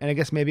your point. And I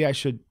guess maybe I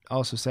should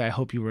also say I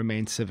hope you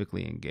remain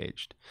civically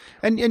engaged.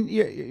 And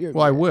you're,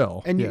 well, I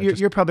will. And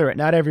you're probably right.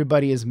 Not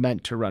everybody is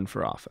meant to run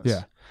for office.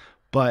 Yeah.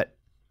 But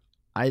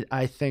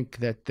I think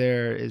that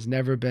there has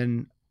never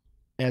been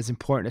as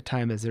important a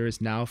time as there is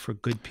now for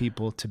good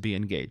people to be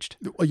engaged.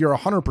 Well, you're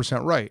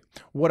 100% right.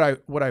 What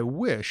I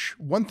wish,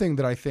 one thing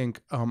that I think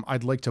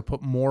I'd like to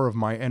put more of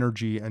my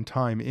energy and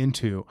time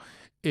into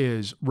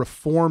is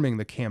reforming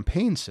the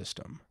campaign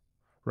system.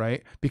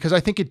 Right? Because I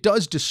think it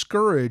does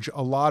discourage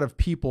a lot of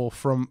people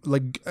from,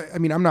 like, I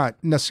mean, I'm not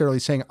necessarily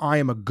saying I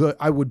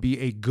would be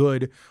a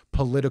good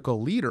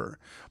political leader,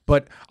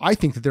 but I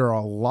think that there are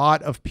a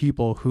lot of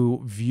people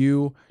who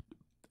view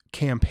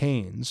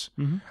campaigns,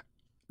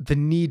 the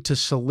need to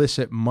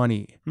solicit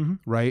money,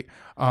 right?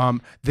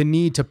 The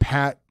need to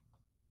pat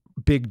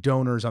big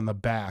donors on the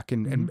back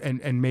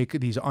and make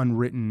these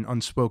unwritten,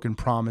 unspoken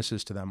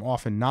promises to them,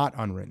 often not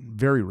unwritten,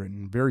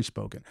 very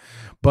spoken,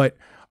 but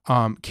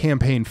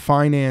campaign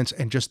finance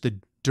and just the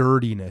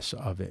dirtiness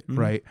of it,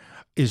 right,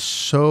 is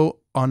so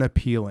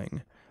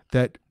unappealing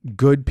that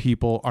good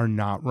people are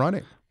not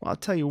running. Well, I'll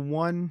tell you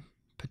one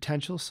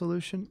potential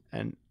solution,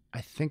 and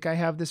I think I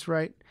have this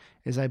right,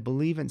 is I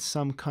believe in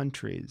some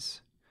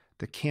countries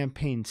the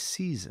campaign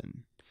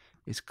season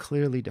is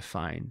clearly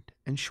defined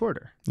and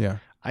shorter. Yeah.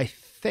 I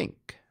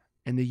think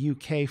in the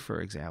UK,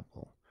 for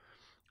example,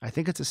 I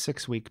think it's a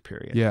 6-week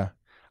period. Yeah.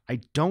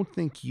 I don't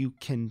think you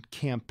can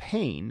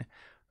campaign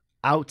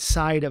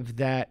outside of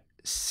that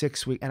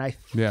 6 week. And I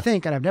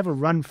think, and I've never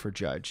run for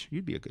judge,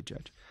 you'd be a good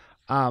judge.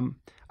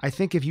 I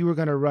think if you were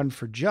going to run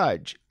for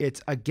judge,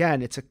 it's a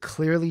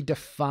clearly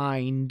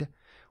defined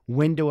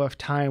window of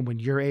time when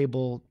you're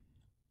able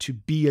to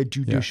be a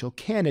judicial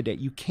candidate.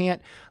 You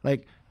can't,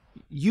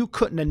 you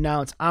couldn't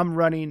announce, I'm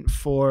running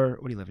for,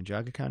 what do you live in,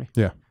 Geauga County?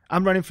 Yeah.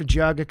 I'm running for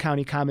Geauga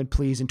County Common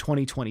Pleas in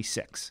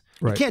 2026.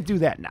 Right. You can't do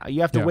that now.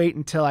 You have to wait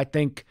until, I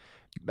think,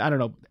 I don't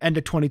know, end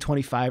of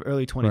 2025,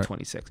 early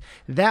 2026.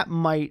 Right. That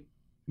might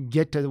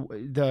get to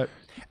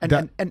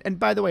and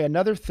by the way,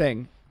 another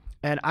thing,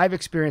 and I've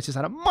experienced this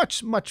on a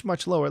much, much,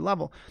 much lower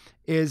level,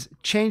 is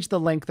change the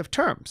length of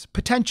terms,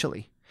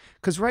 potentially.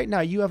 Because right now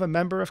you have a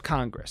member of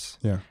Congress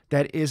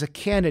that is a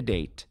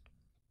candidate.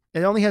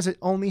 It only has a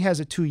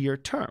 2-year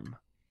term.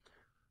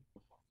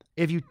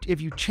 If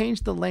you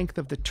change the length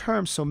of the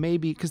term, so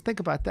maybe, because think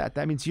about that.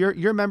 That means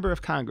your member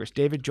of Congress,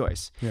 David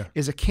Joyce,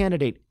 is a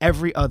candidate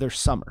every other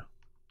summer.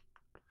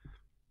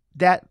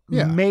 That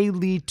may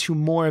lead to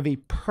more of a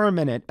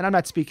permanent, and I'm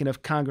not speaking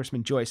of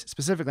Congressman Joyce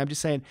specifically, I'm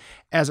just saying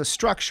as a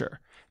structure,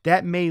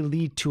 that may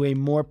lead to a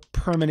more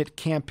permanent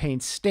campaign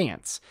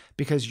stance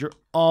because you're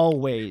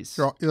always,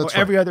 or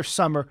every other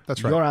summer,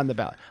 you're on the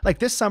ballot. Like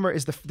this summer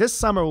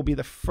will be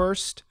the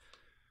first,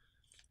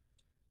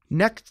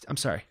 next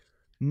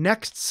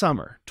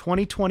summer,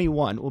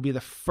 2021 will be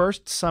the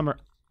first summer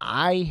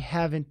I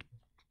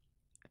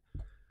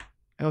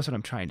guess what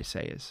I'm trying to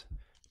say is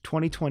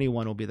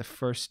 2021 will be the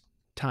first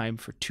time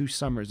for 2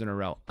 summers in a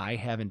row I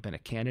haven't been a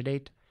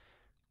candidate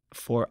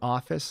for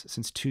office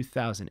since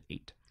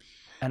 2008.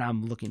 And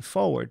I'm looking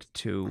forward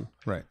to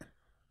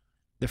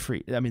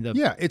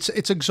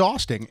it's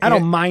exhausting. I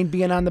don't mind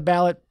being on the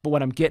ballot, but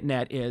what I'm getting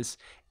at is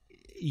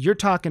you're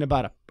talking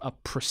about a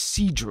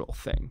procedural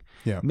thing.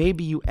 Yeah.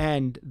 Maybe you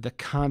end the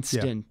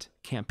constant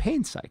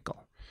campaign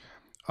cycle.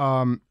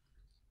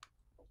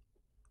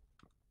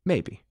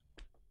 Maybe.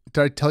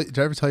 Did I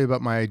ever tell you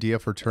about my idea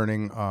for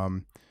turning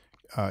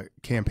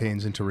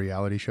campaigns into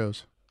reality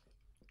shows?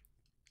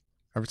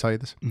 Ever tell you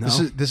this? No.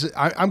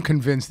 I'm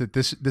convinced that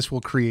this will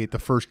create the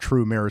first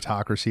true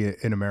meritocracy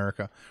in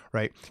America,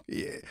 right?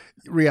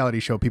 Reality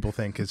show people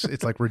think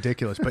it's like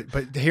ridiculous,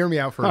 but hear me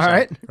out for a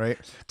second, right?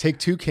 Take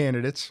 2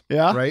 candidates,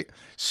 right?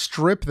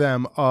 Strip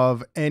them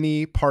of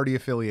any party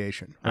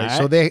affiliation, right?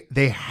 So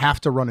they have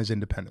to run as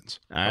independents,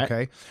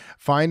 okay?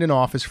 Find an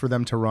office for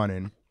them to run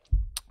in.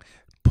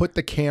 Put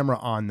the camera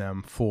on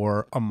them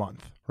for a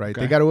month, right?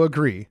 They got to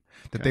agree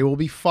that they will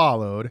be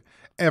followed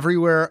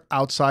everywhere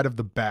outside of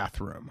the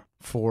bathroom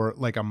for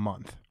like a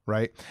month,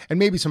 right? And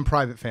maybe some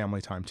private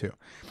family time too.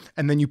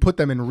 And then you put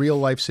them in real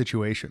life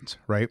situations,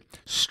 right?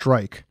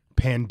 Strike,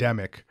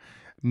 pandemic,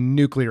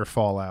 nuclear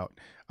fallout,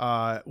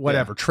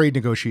 trade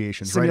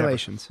negotiations,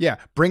 simulations. Right? Yeah.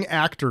 Bring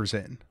actors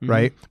in,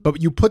 right?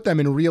 But you put them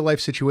in real life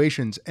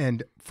situations,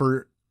 and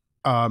for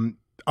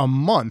a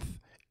month,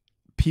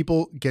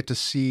 people get to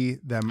see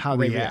them how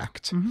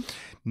react. They react.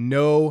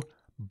 No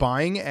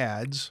buying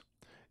ads,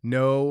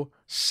 no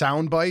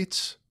sound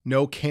bites,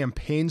 no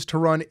campaigns to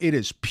run. It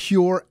is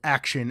pure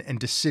action and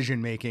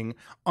decision making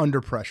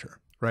under pressure,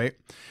 right?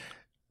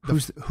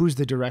 Who's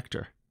the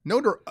director?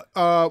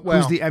 Well,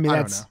 who's the? I mean,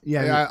 that's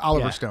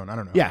Oliver Stone. I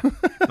don't know. Yeah,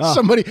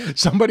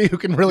 somebody who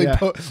can really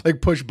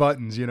push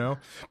buttons, you know.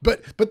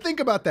 But think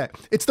about that.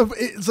 It's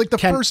like the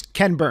first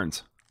Ken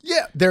Burns.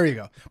 Yeah, there you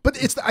go. But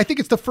I think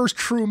it's the first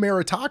true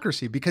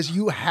meritocracy because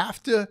you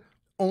have to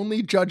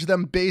only judge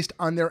them based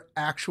on their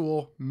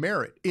actual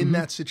merit in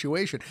that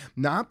situation,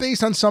 not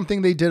based on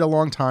something they did a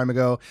long time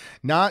ago,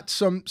 not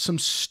some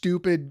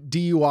stupid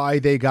DUI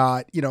they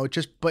got, you know,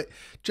 just.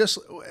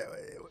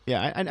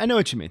 Yeah, I know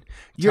what you mean.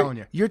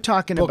 You're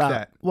talking Book about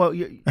that. Well,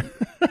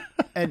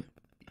 and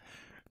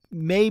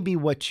maybe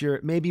what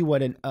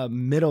a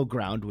middle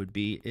ground would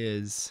be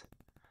is,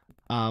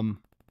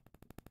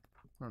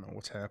 I don't know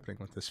what's happening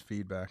with this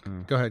feedback.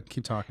 Go ahead,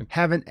 keep talking.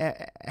 Having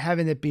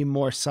it be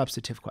more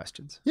substantive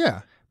questions.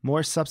 Yeah,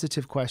 more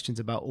substantive questions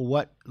about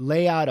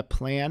lay out a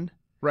plan,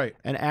 right?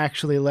 And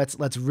actually,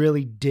 let's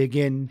really dig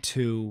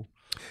into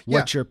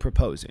what you're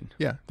proposing.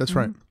 Yeah, that's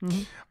right.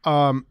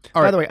 By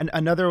the way,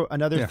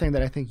 another thing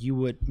that I think you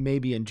would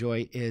maybe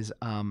enjoy is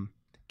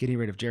getting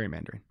rid of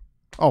gerrymandering.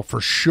 Oh,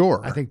 for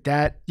sure. I think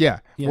that.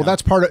 Yeah. Well,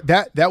 that's part of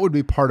that. That would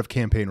be part of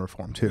campaign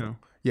reform too. Yeah.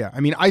 Yeah,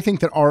 I mean, I think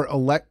that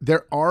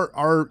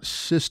our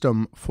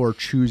system for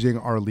choosing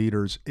our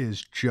leaders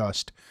is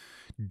just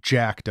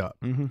jacked up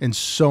in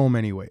so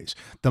many ways.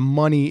 The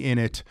money in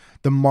it,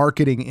 the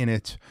marketing in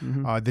it,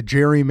 the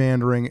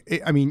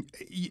gerrymandering. I mean,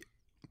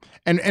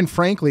 and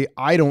frankly,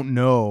 I don't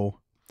know.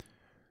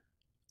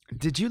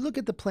 Did you look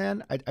at the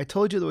plan? I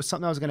told you there was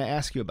something I was going to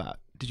ask you about.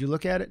 Did you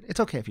look at it? It's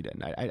okay if you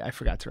didn't. I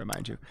forgot to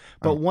remind you.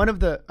 But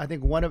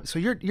so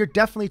you're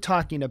definitely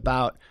talking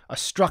about a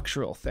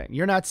structural thing.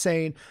 You're not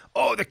saying,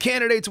 oh, the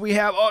candidates we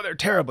have, oh, they're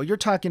terrible. You're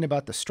talking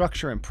about the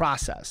structure and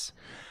process.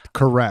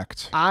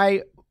 Correct.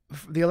 The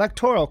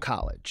Electoral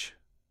College,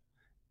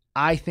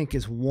 I think,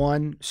 is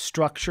one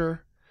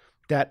structure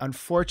that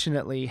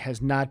unfortunately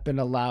has not been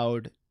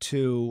allowed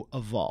to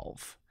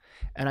evolve.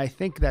 And I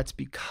think that's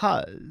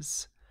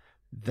because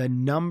the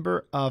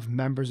number of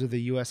members of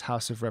the U.S.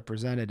 House of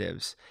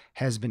Representatives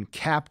has been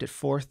capped at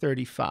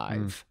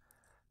 435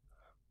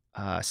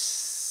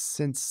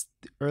 since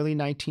the early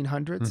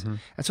 1900s.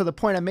 And so the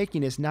point I'm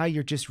making is now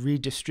you're just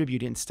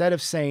redistributing. Instead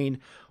of saying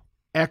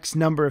X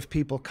number of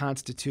people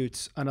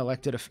constitutes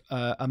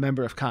a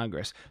member of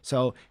Congress.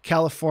 So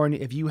California,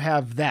 if you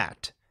have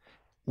that,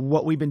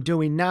 what we've been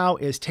doing now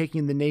is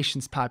taking the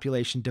nation's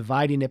population,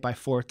 dividing it by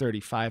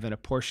 435 and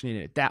apportioning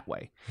it that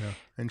way. Yeah,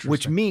 interesting.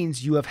 Which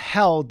means you have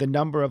held the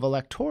number of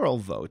electoral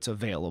votes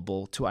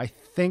available to, I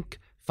think,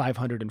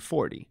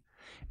 540.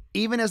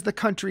 Even as the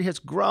country has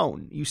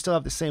grown, you still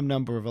have the same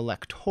number of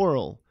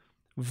electoral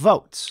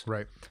votes.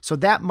 Right. So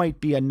that might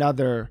be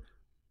another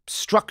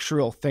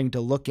structural thing to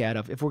look at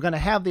of if we're going to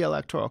have the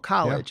Electoral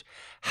College,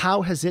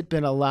 how has it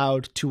been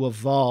allowed to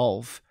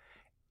evolve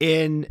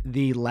in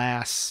the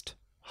last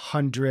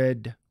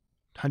 100,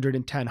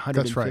 110,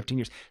 115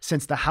 years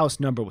since the House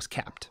number was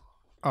capped?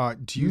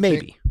 Do you Maybe.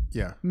 think?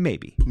 Yeah.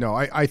 Maybe. No,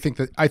 I think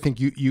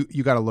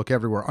you got to look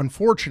everywhere.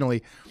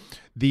 Unfortunately,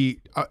 the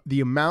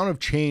amount of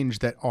change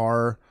that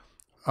our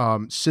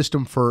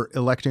system for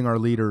electing our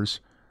leaders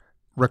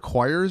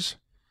requires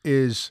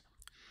is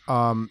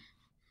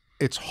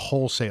it's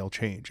wholesale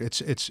change.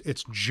 It's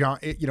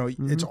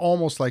it's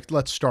almost like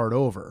let's start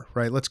over,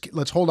 right?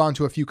 Let's hold on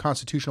to a few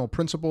constitutional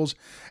principles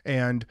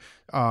and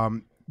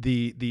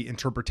the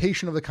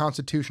interpretation of the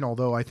Constitution.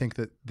 Although I think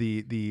that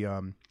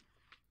the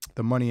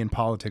money in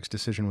politics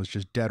decision was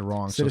just dead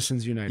wrong.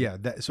 Citizens United. Yeah,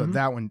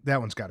 that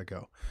one's got to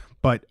go.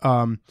 But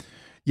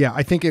yeah,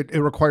 I think it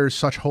requires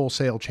such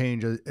wholesale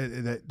change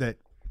that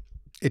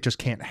it just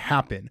can't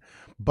happen.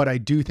 But I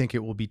do think it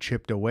will be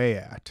chipped away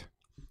at.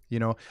 You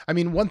know, I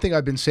mean, one thing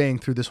I've been saying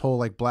through this whole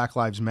like Black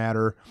Lives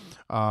Matter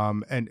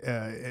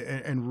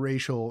and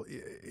racial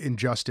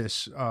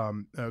injustice,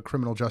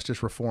 criminal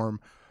justice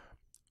reform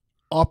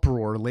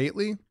uproar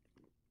lately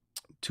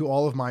to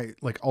all of my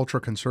like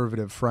ultra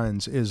conservative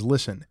friends is,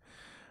 listen,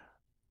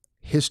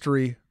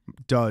 history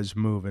does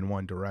move in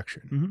one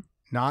direction,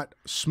 not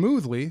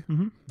smoothly.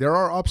 There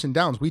are ups and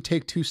downs. We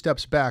take 2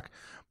 steps back,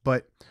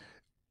 but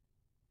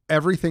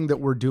everything that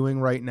we're doing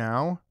right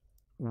now,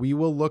 we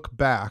will look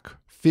back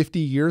 50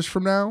 years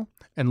from now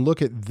and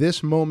look at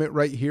this moment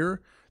right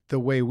here the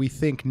way we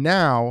think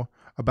now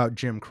about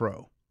Jim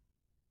Crow,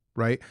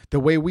 right? The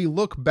way we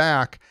look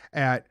back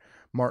at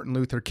Martin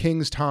Luther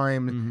King's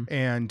time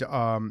and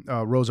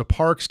Rosa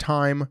Parks'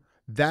 time,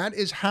 that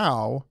is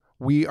how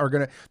we are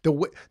going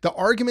to, the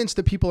arguments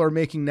that people are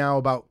making now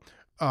about,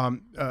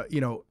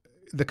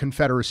 the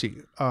Confederacy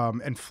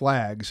and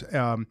flags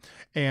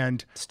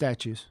and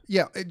statues.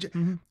 Yeah.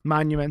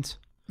 Monuments.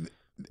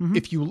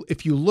 If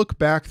you look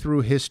back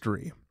through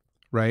history,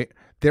 right,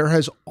 there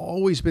has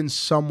always been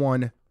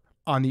someone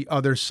on the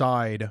other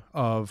side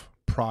of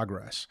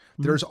progress.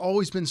 There's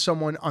always been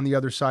someone on the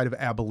other side of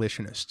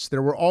abolitionists.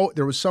 There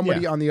was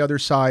somebody on the other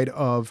side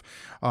of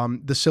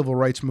the civil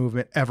rights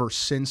movement ever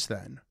since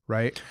then,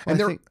 right? Well,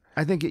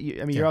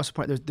 you're also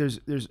pointing.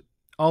 There's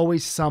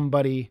always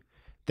somebody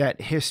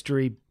that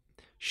history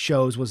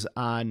shows was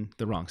on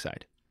the wrong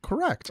side.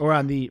 Correct. Or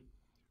on the.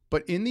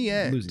 But in the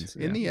end,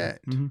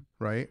 losing,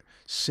 right,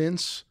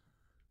 since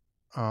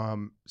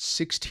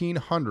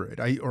 1600,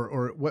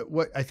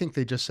 what I think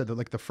they just said that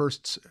like the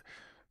first,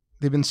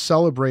 they've been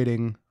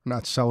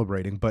not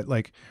celebrating, but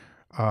like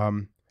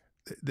the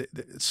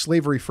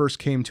slavery first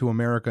came to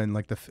America in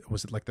like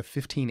was it like the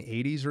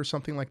 1580s or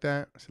something like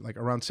that? Like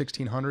around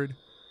 1600,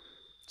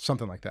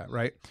 something like that,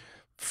 right?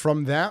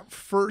 From that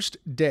first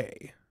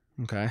day,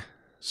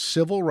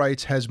 civil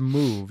rights has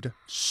moved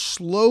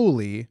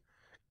slowly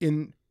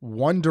in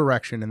one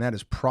direction, and that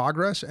is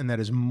progress, and that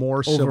is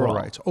more civil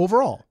rights.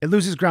 Overall. It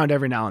loses ground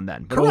every now and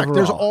then. But correct. Overall,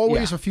 there's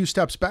always a few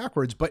steps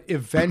backwards, but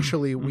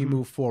eventually we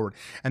move forward.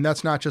 And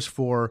that's not just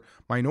for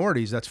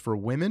minorities, that's for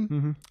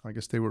women. I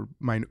guess they were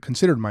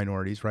considered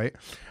minorities, right?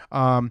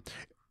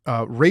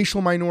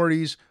 Racial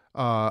minorities,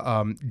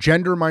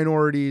 gender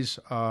minorities,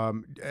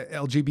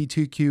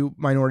 LGBTQ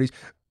minorities.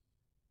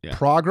 Yeah.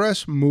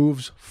 Progress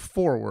moves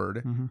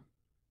forward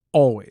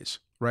always,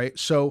 right?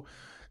 So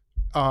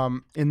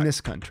in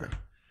this country.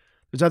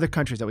 There's other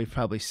countries that we've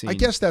probably seen. I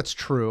guess that's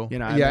true. You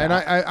know, and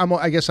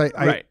I guess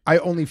I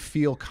only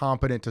feel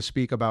competent to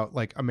speak about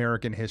like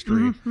American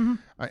history,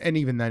 and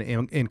even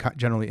then,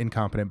 generally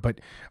incompetent. But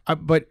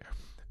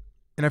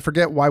and I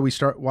forget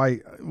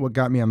what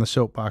got me on the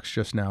soapbox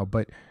just now.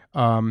 But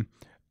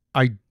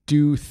I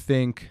do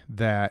think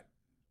that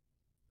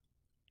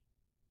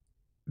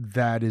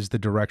is the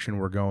direction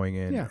we're going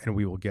in, and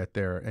we will get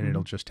there, and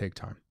it'll just take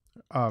time.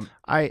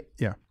 I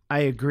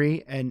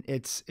agree, and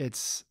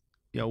it's.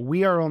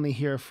 We are only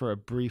here for a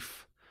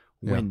brief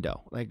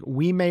window. Like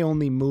we may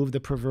only move the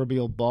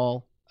proverbial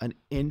ball an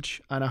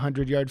inch on a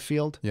 100-yard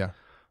field. Yeah.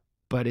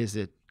 But is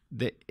it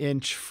the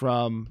inch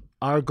from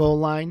our goal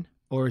line,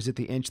 or is it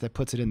the inch that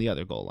puts it in the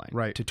other goal line?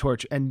 Right. To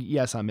torch. And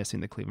yes, I'm missing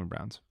the Cleveland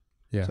Browns.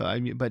 Yeah. So I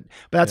mean, but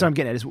that's what I'm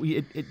getting at is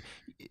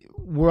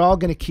we're all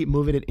going to keep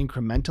moving it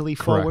incrementally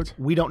forward.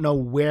 We don't know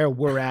where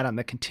we're at on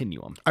the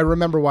continuum. I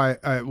remember why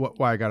I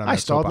got on that I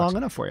stalled soapbox. long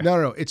enough for you.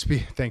 No.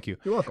 Thank you.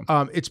 You're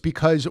welcome. It's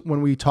because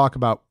when we talk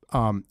about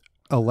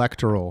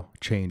electoral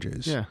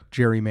changes,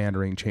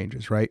 gerrymandering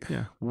changes, right?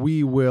 Yeah.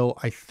 We will,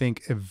 I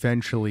think,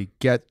 eventually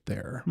get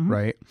there,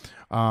 right?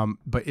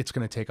 But it's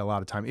going to take a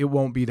lot of time. It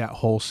won't be that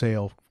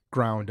wholesale,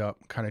 ground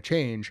up kind of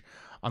change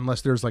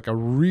unless there's like a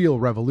real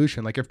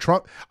revolution. Like if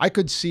Trump, I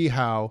could see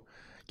how,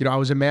 I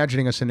was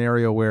imagining a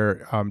scenario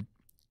where,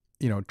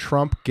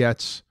 Trump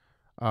gets,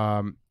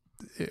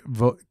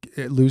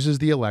 loses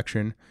the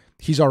election.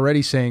 He's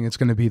already saying it's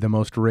going to be the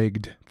most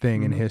rigged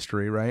thing in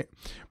history, right?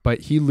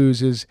 But he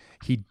loses.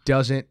 He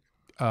doesn't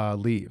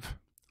leave.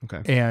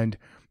 Okay. And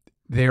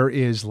there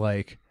is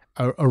like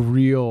a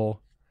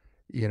real,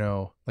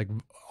 like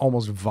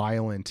almost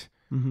violent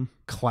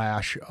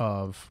clash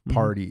of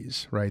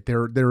parties, right?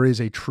 There is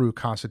a true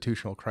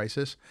constitutional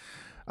crisis.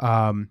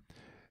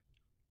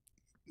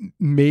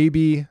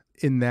 Maybe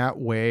in that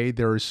way,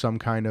 there is some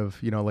kind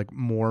of, like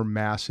more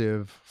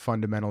massive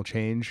fundamental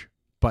change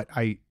but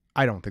I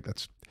don't think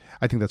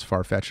I think that's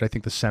far-fetched. I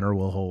think the center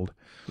will hold.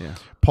 Yeah.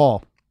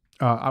 Paul,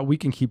 we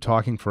can keep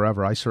talking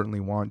forever. I certainly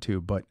want to,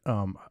 but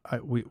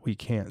we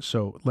can't.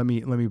 So let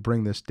me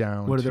bring this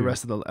down. What are the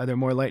rest of are there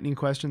more lightning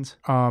questions?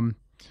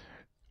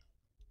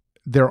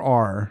 There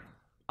are.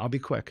 I'll be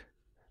quick.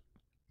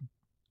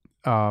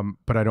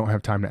 But I don't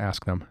have time to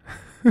ask them.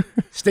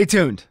 Stay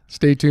tuned.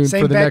 Stay tuned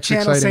same for the bet next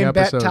channel, exciting same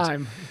episodes. Bet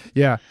time.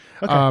 Yeah.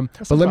 Okay.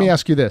 But let me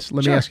ask you this.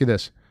 Sure.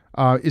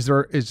 Is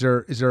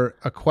there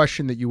a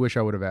question that you wish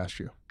I would have asked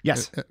you?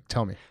 Yes.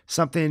 Tell me.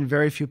 Something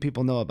very few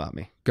people know about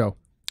me. Go.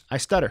 I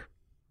stutter.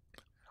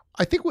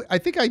 I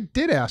think I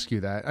did ask you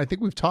that. I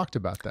think we've talked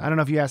about that. I don't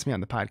know if you asked me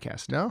on the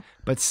podcast. No?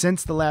 But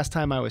since the last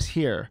time I was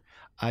here,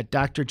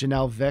 Dr.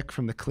 Janelle Vick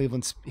from the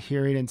Cleveland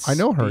Hearing and Speech I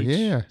know her.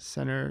 Yeah.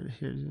 Center.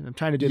 I'm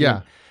trying to do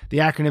the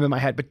acronym in my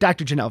head, but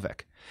Dr. Janelle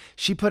Vick.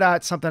 She put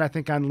out something, I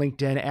think, on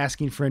LinkedIn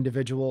asking for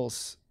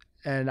individuals.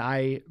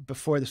 And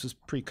before this was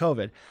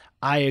pre-COVID,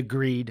 I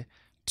agreed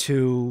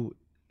to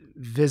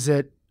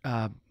visit,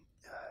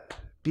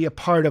 be a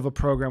part of a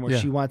program where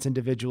she wants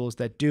individuals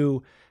that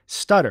do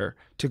stutter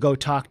to go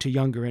talk to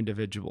younger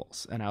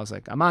individuals. And I was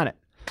like, I'm on it.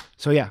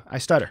 So yeah, I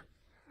stutter.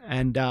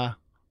 And I've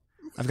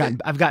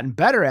gotten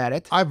better at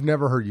it. I've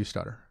never heard you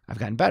stutter. I've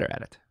gotten better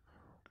at it.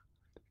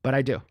 But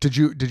I do. Did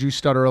you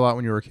stutter a lot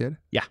when you were a kid?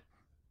 Yeah.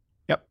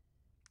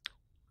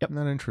 Yep.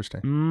 Isn't that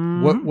interesting?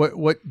 Mm-hmm.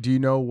 What do you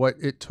know what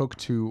it took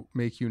to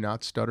make you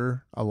not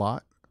stutter a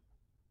lot?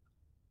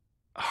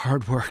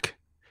 Hard work.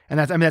 And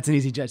that's an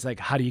easy judge. Like,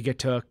 how do you get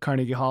to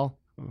Carnegie Hall?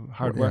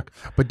 Hard work.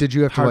 But did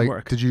you have Hard to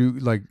work. did you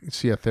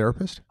see a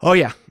therapist? Oh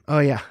yeah.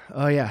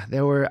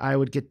 I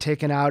would get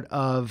taken out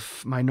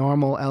of my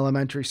normal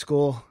elementary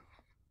school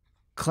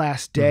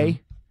class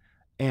day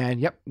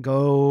and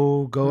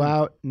go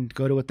out and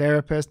go to a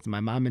therapist. My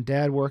mom and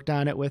dad worked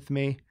on it with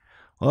me.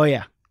 Oh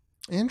yeah.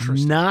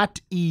 Interesting. Not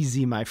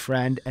easy, my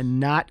friend, and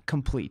not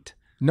complete.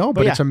 No,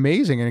 but it's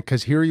amazing. And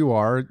because here you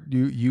are,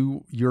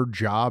 your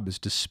job is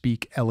to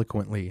speak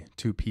eloquently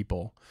to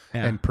people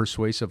and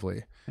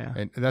persuasively. Yeah.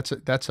 And that's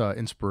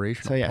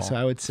inspirational. So Paul. So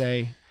I would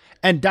say,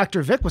 and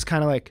Dr. Vick was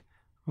kind of like,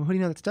 well, who do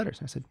you know that stutters?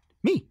 I said,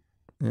 me.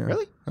 Yeah.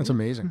 Really? That's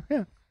amazing.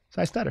 Yeah.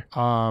 So I stutter.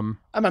 I'm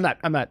not,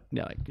 like,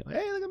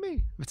 hey, look at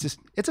me.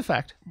 It's a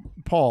fact.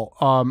 Paul,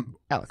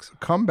 Alex,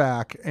 come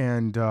back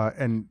and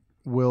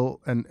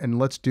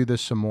let's do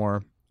this some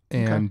more.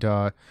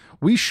 And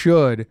we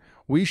should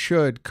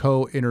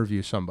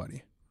co-interview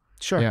somebody.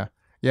 Sure.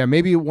 Yeah.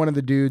 Maybe one of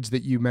the dudes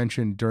that you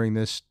mentioned during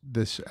this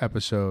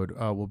episode,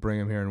 we'll bring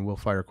him here and we'll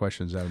fire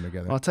questions at him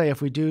together. Well, I'll tell you,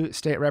 if we do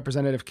State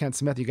Representative Kent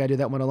Smith, you got to do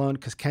that one alone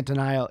because Kent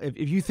and I,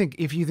 if you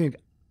think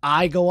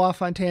I go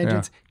off on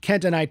tangents,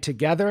 Kent and I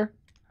together,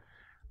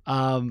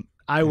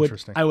 I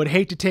would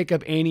hate to take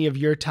up any of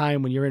your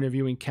time when you're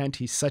interviewing Kent.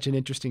 He's such an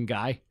interesting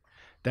guy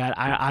that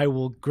I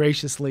will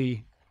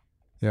graciously.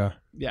 Yeah.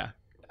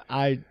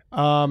 All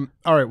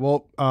right.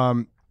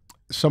 Well,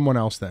 someone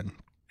else then.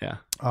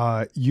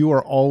 Yeah. You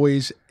are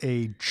always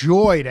a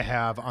joy to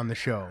have on the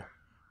show,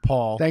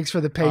 Paul. Thanks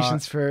for the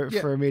patience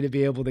for me to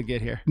be able to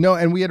get here. No,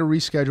 and we had to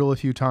reschedule a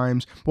few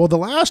times. Well, the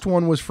last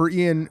one was for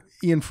Ian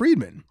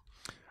Friedman.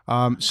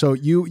 So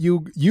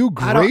you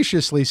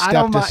graciously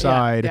stepped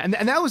aside. Yeah.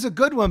 And that was a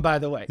good one, by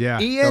the way. Yeah.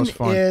 Ian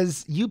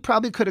you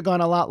probably could have gone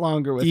a lot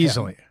longer with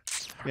easily. him.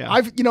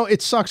 Yeah.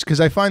 It sucks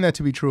because I find that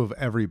to be true of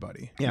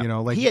everybody. Yeah.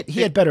 Like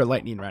he had better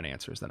lightning round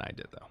answers than I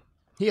did, though.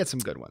 He had some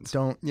good ones.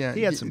 Don't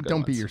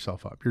beat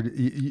yourself up.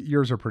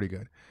 Yours are pretty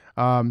good.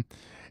 I'm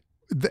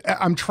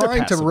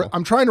trying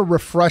to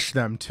refresh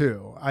them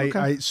too.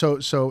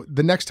 So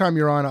the next time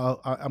you're on,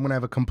 I'm going to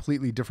have a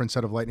completely different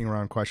set of lightning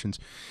round questions.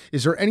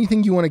 Is there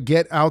anything you want to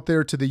get out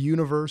there to the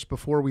universe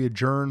before we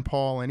adjourn,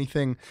 Paul?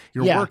 Anything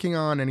you're working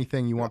on?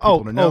 Anything you want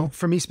people to know?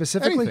 For me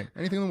specifically?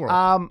 Anything in the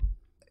world.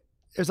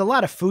 There's a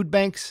lot of food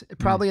banks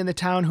probably in the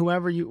town,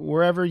 wherever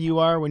you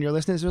are when you're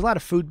listening. There's a lot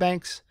of food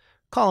banks.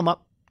 Call them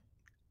up.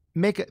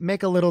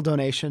 Make a little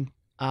donation,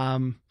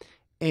 and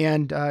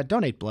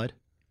donate blood.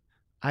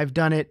 I've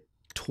done it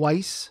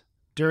twice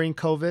during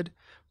COVID.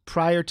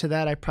 Prior to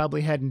that, I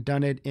probably hadn't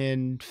done it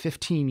in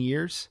 15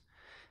 years.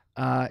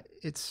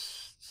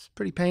 It's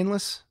pretty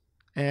painless.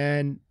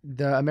 And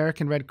the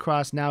American Red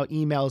Cross now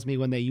emails me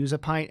when they use a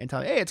pint and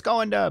tell me, hey, it's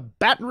going to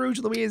Baton Rouge,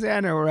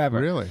 Louisiana, or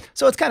wherever. Really?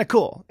 So it's kind of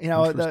cool.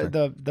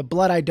 The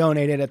blood I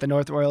donated at the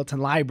North Royalton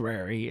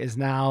Library is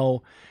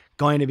now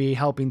going to be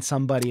helping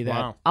somebody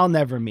that I'll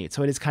never meet.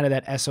 So it is kind of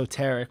that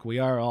esoteric.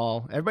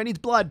 Everybody needs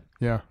blood.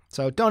 Yeah.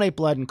 So donate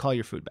blood and call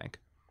your food bank.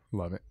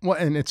 Love it. Well,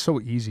 and it's so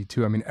easy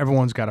too. I mean,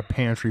 everyone's got a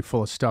pantry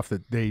full of stuff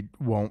that they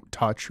won't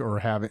touch or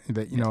have it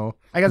that,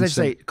 I guess I'd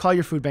say call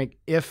your food bank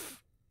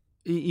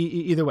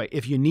either way.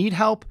 If you need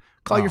help,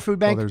 call your food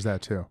bank. Well, there's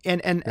that too.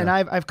 And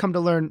I've come to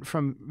learn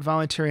from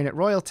volunteering at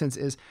Royalton's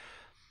is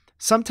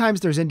sometimes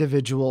there's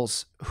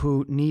individuals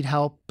who need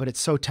help, but it's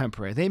so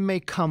temporary. They may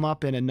come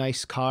up in a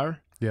nice car.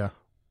 Yeah.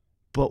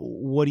 But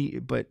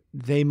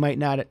they might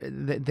not.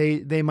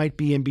 They might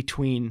be in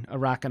between a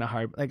rock and a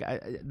hard. Like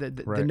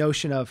the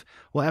notion of,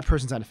 well, that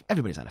person's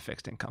everybody's on a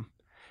fixed income,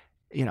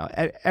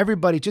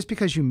 everybody, just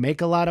because you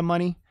make a lot of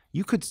money,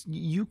 you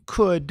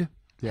could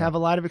have a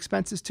lot of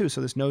expenses too.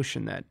 So this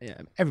notion that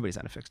everybody's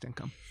on a fixed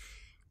income.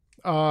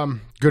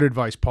 Good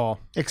advice, Paul.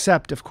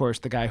 Except, of course,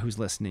 the guy who's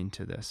listening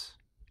to this,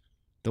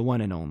 the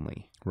one and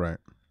only. Right.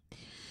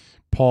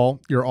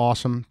 Paul, you're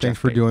awesome. Thanks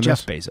for doing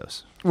Jeff this.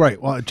 Bezos.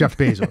 Right. Well, Jeff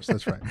Bezos.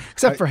 That's right.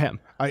 Except for him.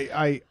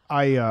 I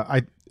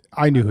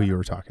knew who you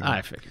were talking about.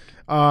 I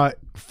figured.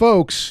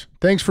 Folks,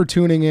 thanks for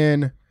tuning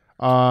in.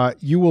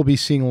 You will be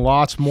seeing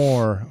lots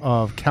more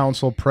of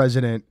Council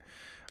President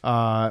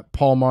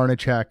Paul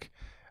Marnecheck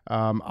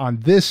on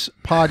this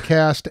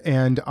podcast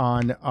and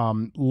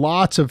on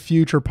lots of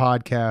future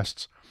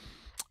podcasts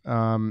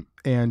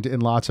and in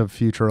lots of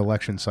future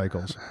election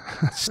cycles,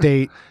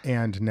 state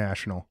and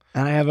national.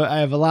 And I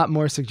have a lot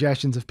more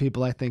suggestions of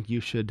people I think you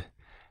should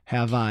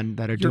have on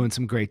that are doing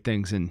some great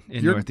things in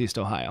Northeast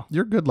Ohio.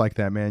 You're good like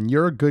that, man.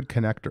 You're a good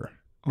connector.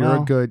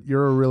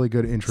 You're a really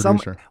good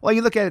introducer. Well,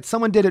 you look at it,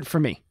 someone did it for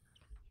me.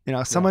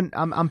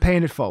 I'm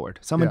paying it forward.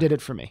 Someone did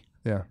it for me.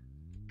 Yeah.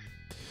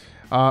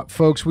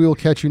 Folks, we will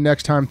catch you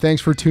next time.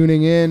 Thanks for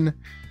tuning in.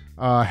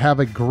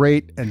 Have a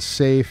great and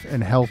safe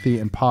and healthy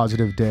and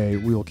positive day.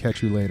 We will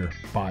catch you later.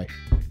 Bye.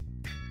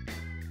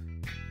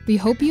 We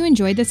hope you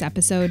enjoyed this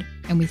episode,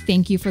 and we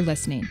thank you for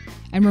listening.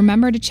 And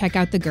remember to check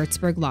out the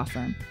Gertzberg Law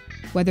Firm.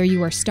 Whether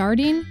you are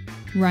starting,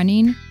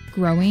 running,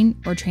 growing,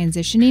 or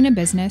transitioning a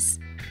business,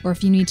 or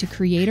if you need to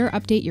create or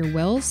update your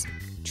wills,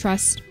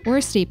 trust, or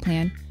estate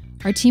plan,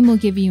 our team will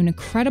give you an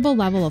incredible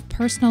level of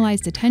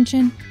personalized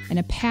attention and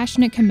a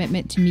passionate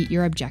commitment to meet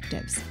your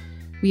objectives.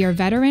 We are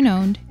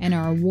veteran-owned, and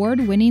our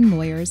award-winning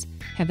lawyers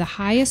have the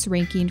highest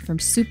ranking from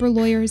Super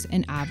Lawyers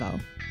and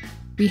Avo.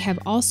 We have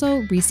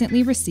also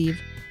recently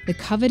received the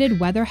coveted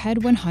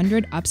Weatherhead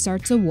 100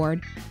 Upstarts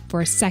Award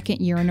for a second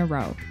year in a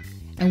row,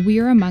 and we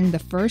are among the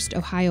first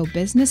Ohio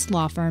business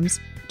law firms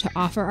to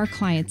offer our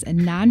clients a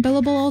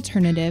non-billable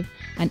alternative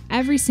on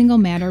every single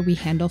matter we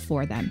handle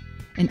for them,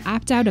 and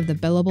opt out of the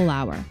billable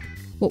hour.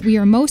 What we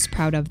are most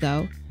proud of,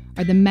 though,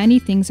 are the many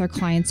things our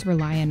clients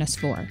rely on us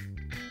for.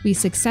 We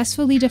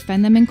successfully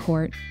defend them in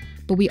court,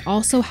 but we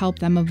also help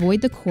them avoid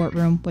the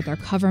courtroom with our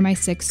Cover My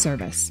Six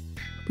service.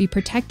 We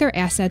protect their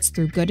assets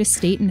through good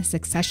estate and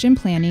succession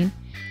planning,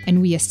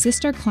 and we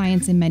assist our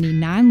clients in many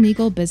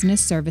non-legal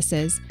business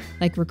services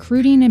like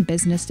recruiting and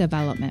business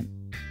development.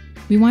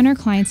 We want our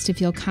clients to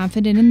feel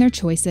confident in their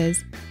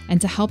choices and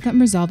to help them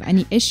resolve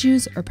any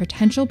issues or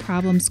potential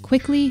problems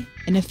quickly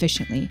and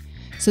efficiently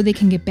so they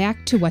can get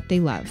back to what they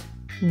love,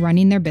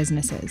 running their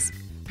businesses.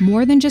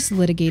 More than just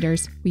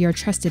litigators, we are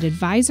trusted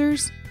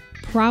advisors,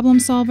 problem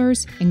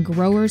solvers, and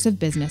growers of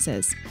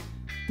businesses.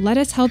 Let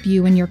us help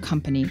you and your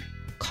company.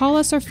 Call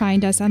us or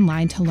find us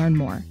online to learn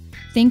more.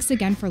 Thanks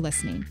again for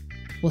listening.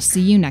 We'll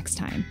see you next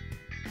time.